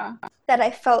 Yeah. That I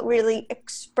felt really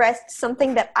expressed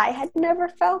something that I had never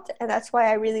felt, and that's why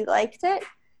I really liked it.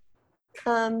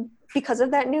 Because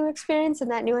of that new experience and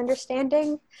that new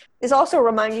understanding. This also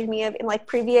reminded me of, in like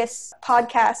previous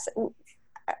podcasts,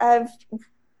 I've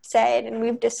said and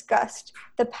we've discussed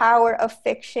the power of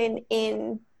fiction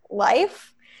in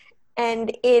life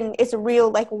and in its real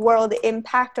like world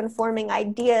impact on forming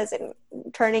ideas and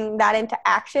turning that into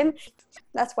action.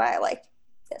 That's why I like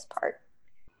this part.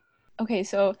 Okay,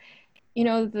 so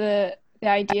the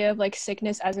idea of like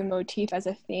sickness as a motif, as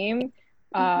a theme,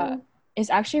 is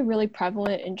actually really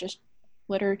prevalent in just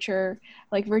literature.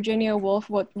 Like Virginia Woolf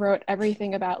wrote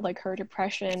everything about like her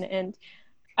depression, and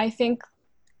I think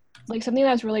like something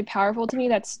that was really powerful to me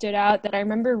that stood out that I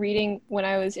remember reading when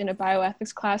I was in a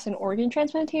bioethics class in organ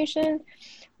transplantation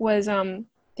was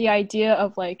the idea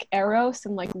of like eros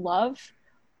and like love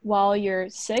while you're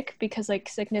sick, because like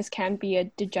sickness can be a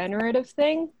degenerative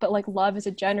thing, but like love is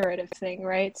a generative thing,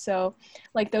 right? So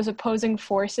like those opposing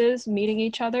forces meeting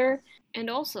each other. And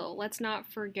also, let's not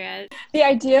forget the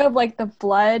idea of like the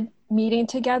blood meeting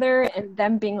together and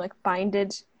them being like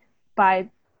binded by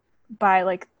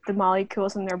like the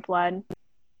molecules in their blood,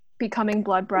 becoming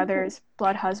blood brothers,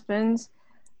 blood husbands.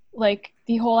 Like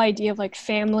the whole idea of like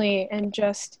family and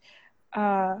just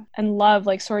and love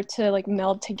like sort to like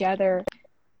meld together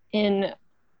in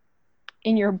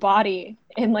your body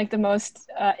in like the most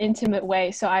intimate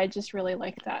way. So I just really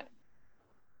like that.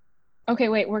 Okay,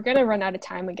 wait, we're gonna run out of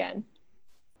time again.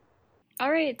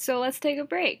 All right, so let's take a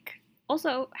break.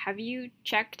 Also, have you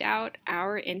checked out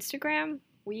our Instagram?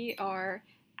 We are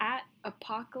at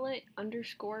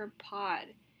apocalypse_pod,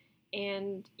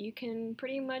 and you can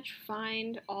pretty much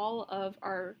find all of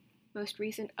our most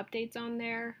recent updates on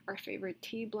there, our favorite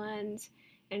tea blends,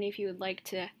 and if you would like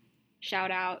to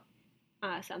shout out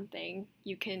something,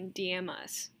 you can DM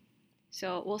us.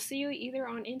 So we'll see you either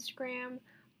on Instagram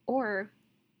or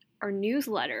our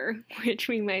newsletter, which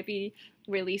we might be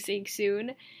releasing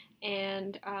soon,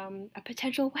 and a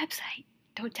potential website.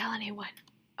 Don't tell anyone.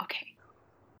 Okay.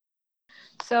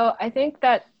 So I think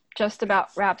that just about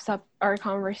wraps up our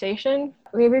conversation.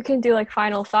 Maybe we can do like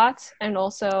final thoughts and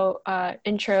also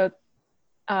intro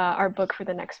our book for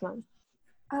the next month.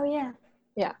 Oh yeah.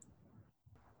 Yeah.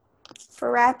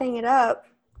 For wrapping it up,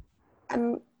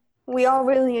 we all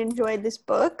really enjoyed this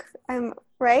book.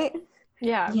 Right?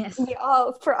 Yeah. Yes.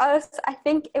 For us, I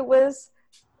think it was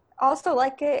also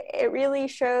like it really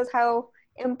shows how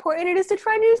important it is to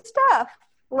try new stuff.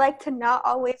 Like to not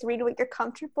always read what you're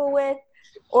comfortable with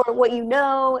or what you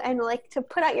know, and like to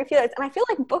put out your feelings. And I feel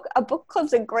like a book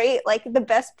club's the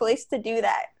best place to do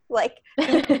that. Like we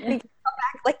come back,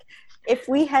 like if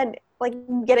we had like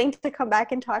getting to come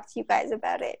back and talk to you guys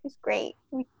about it is great.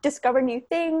 We discover new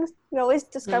things. We always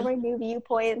discover new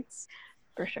viewpoints.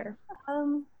 For sure.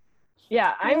 I'm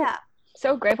Yeah.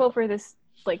 so grateful for this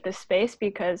space,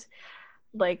 because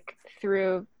like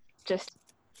through just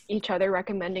each other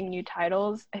recommending new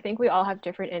titles, I think we all have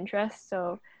different interests.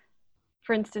 So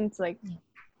for instance, like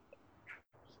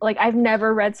I've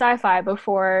never read sci-fi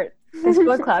before this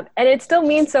book club, and it still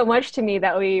means so much to me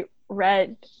that we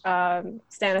read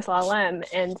Stanislaw Lem,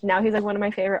 and now he's like one of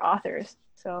my favorite authors.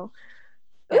 So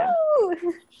yeah.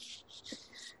 Ooh.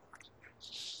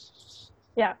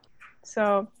 Yeah.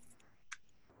 So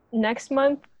next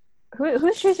month,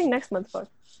 who's choosing next month's book?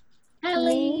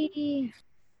 Ellie.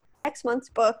 Next month's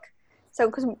book, so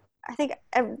because I think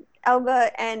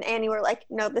Elba and Annie were like,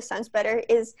 no, this sounds better,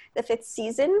 is The Fifth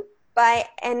Season by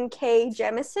N.K.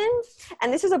 Jemisin.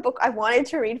 And this is a book I wanted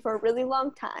to read for a really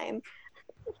long time.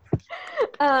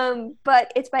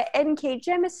 But it's by N.K.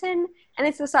 Jemisin, and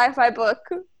it's a sci-fi book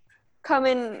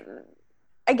coming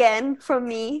again from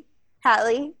me,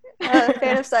 Hallie, a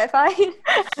fan of sci-fi.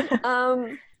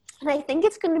 And I think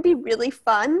it's going to be really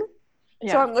fun.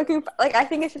 Yeah. So I'm looking for, I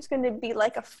think it's just going to be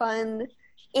like a fun,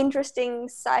 interesting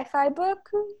sci-fi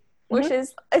book, which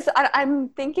I'm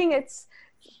thinking it's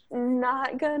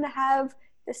not going to have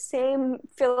the same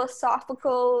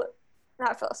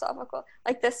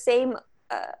like the same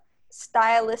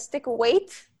stylistic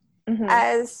weight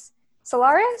as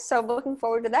Solaris. So I'm looking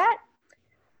forward to that.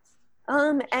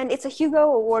 And it's a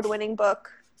Hugo Award-winning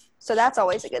book, so that's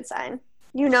always a good sign.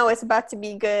 You know it's about to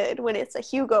be good when it's a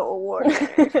Hugo Award.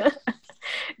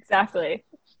 Exactly.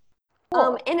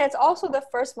 And it's also the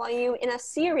first volume in a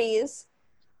series.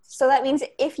 So that means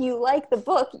if you like the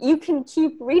book, you can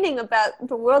keep reading about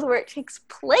the world where it takes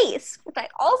place, which I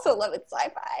also love in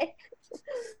sci-fi.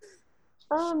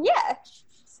 Yeah.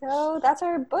 So that's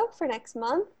our book for next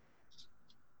month.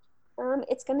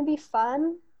 It's going to be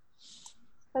fun.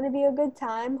 It's going to be a good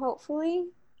time, hopefully.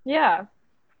 Yeah.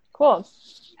 Cool.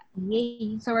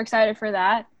 Yay. So we're excited for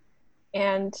that.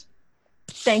 And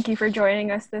thank you for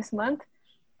joining us this month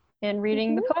and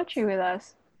reading the poetry with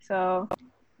us. So,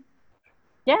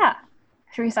 yeah.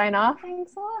 Should we sign off?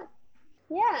 Thanks a lot.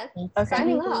 Yeah. Okay.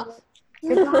 Signing off.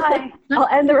 Goodbye. I'll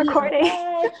end the recording.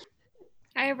 Bye.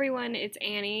 Hi everyone, it's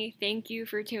Annie. Thank you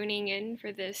for tuning in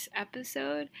for this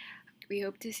episode. We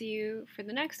hope to see you for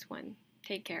the next one.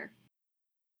 Take care.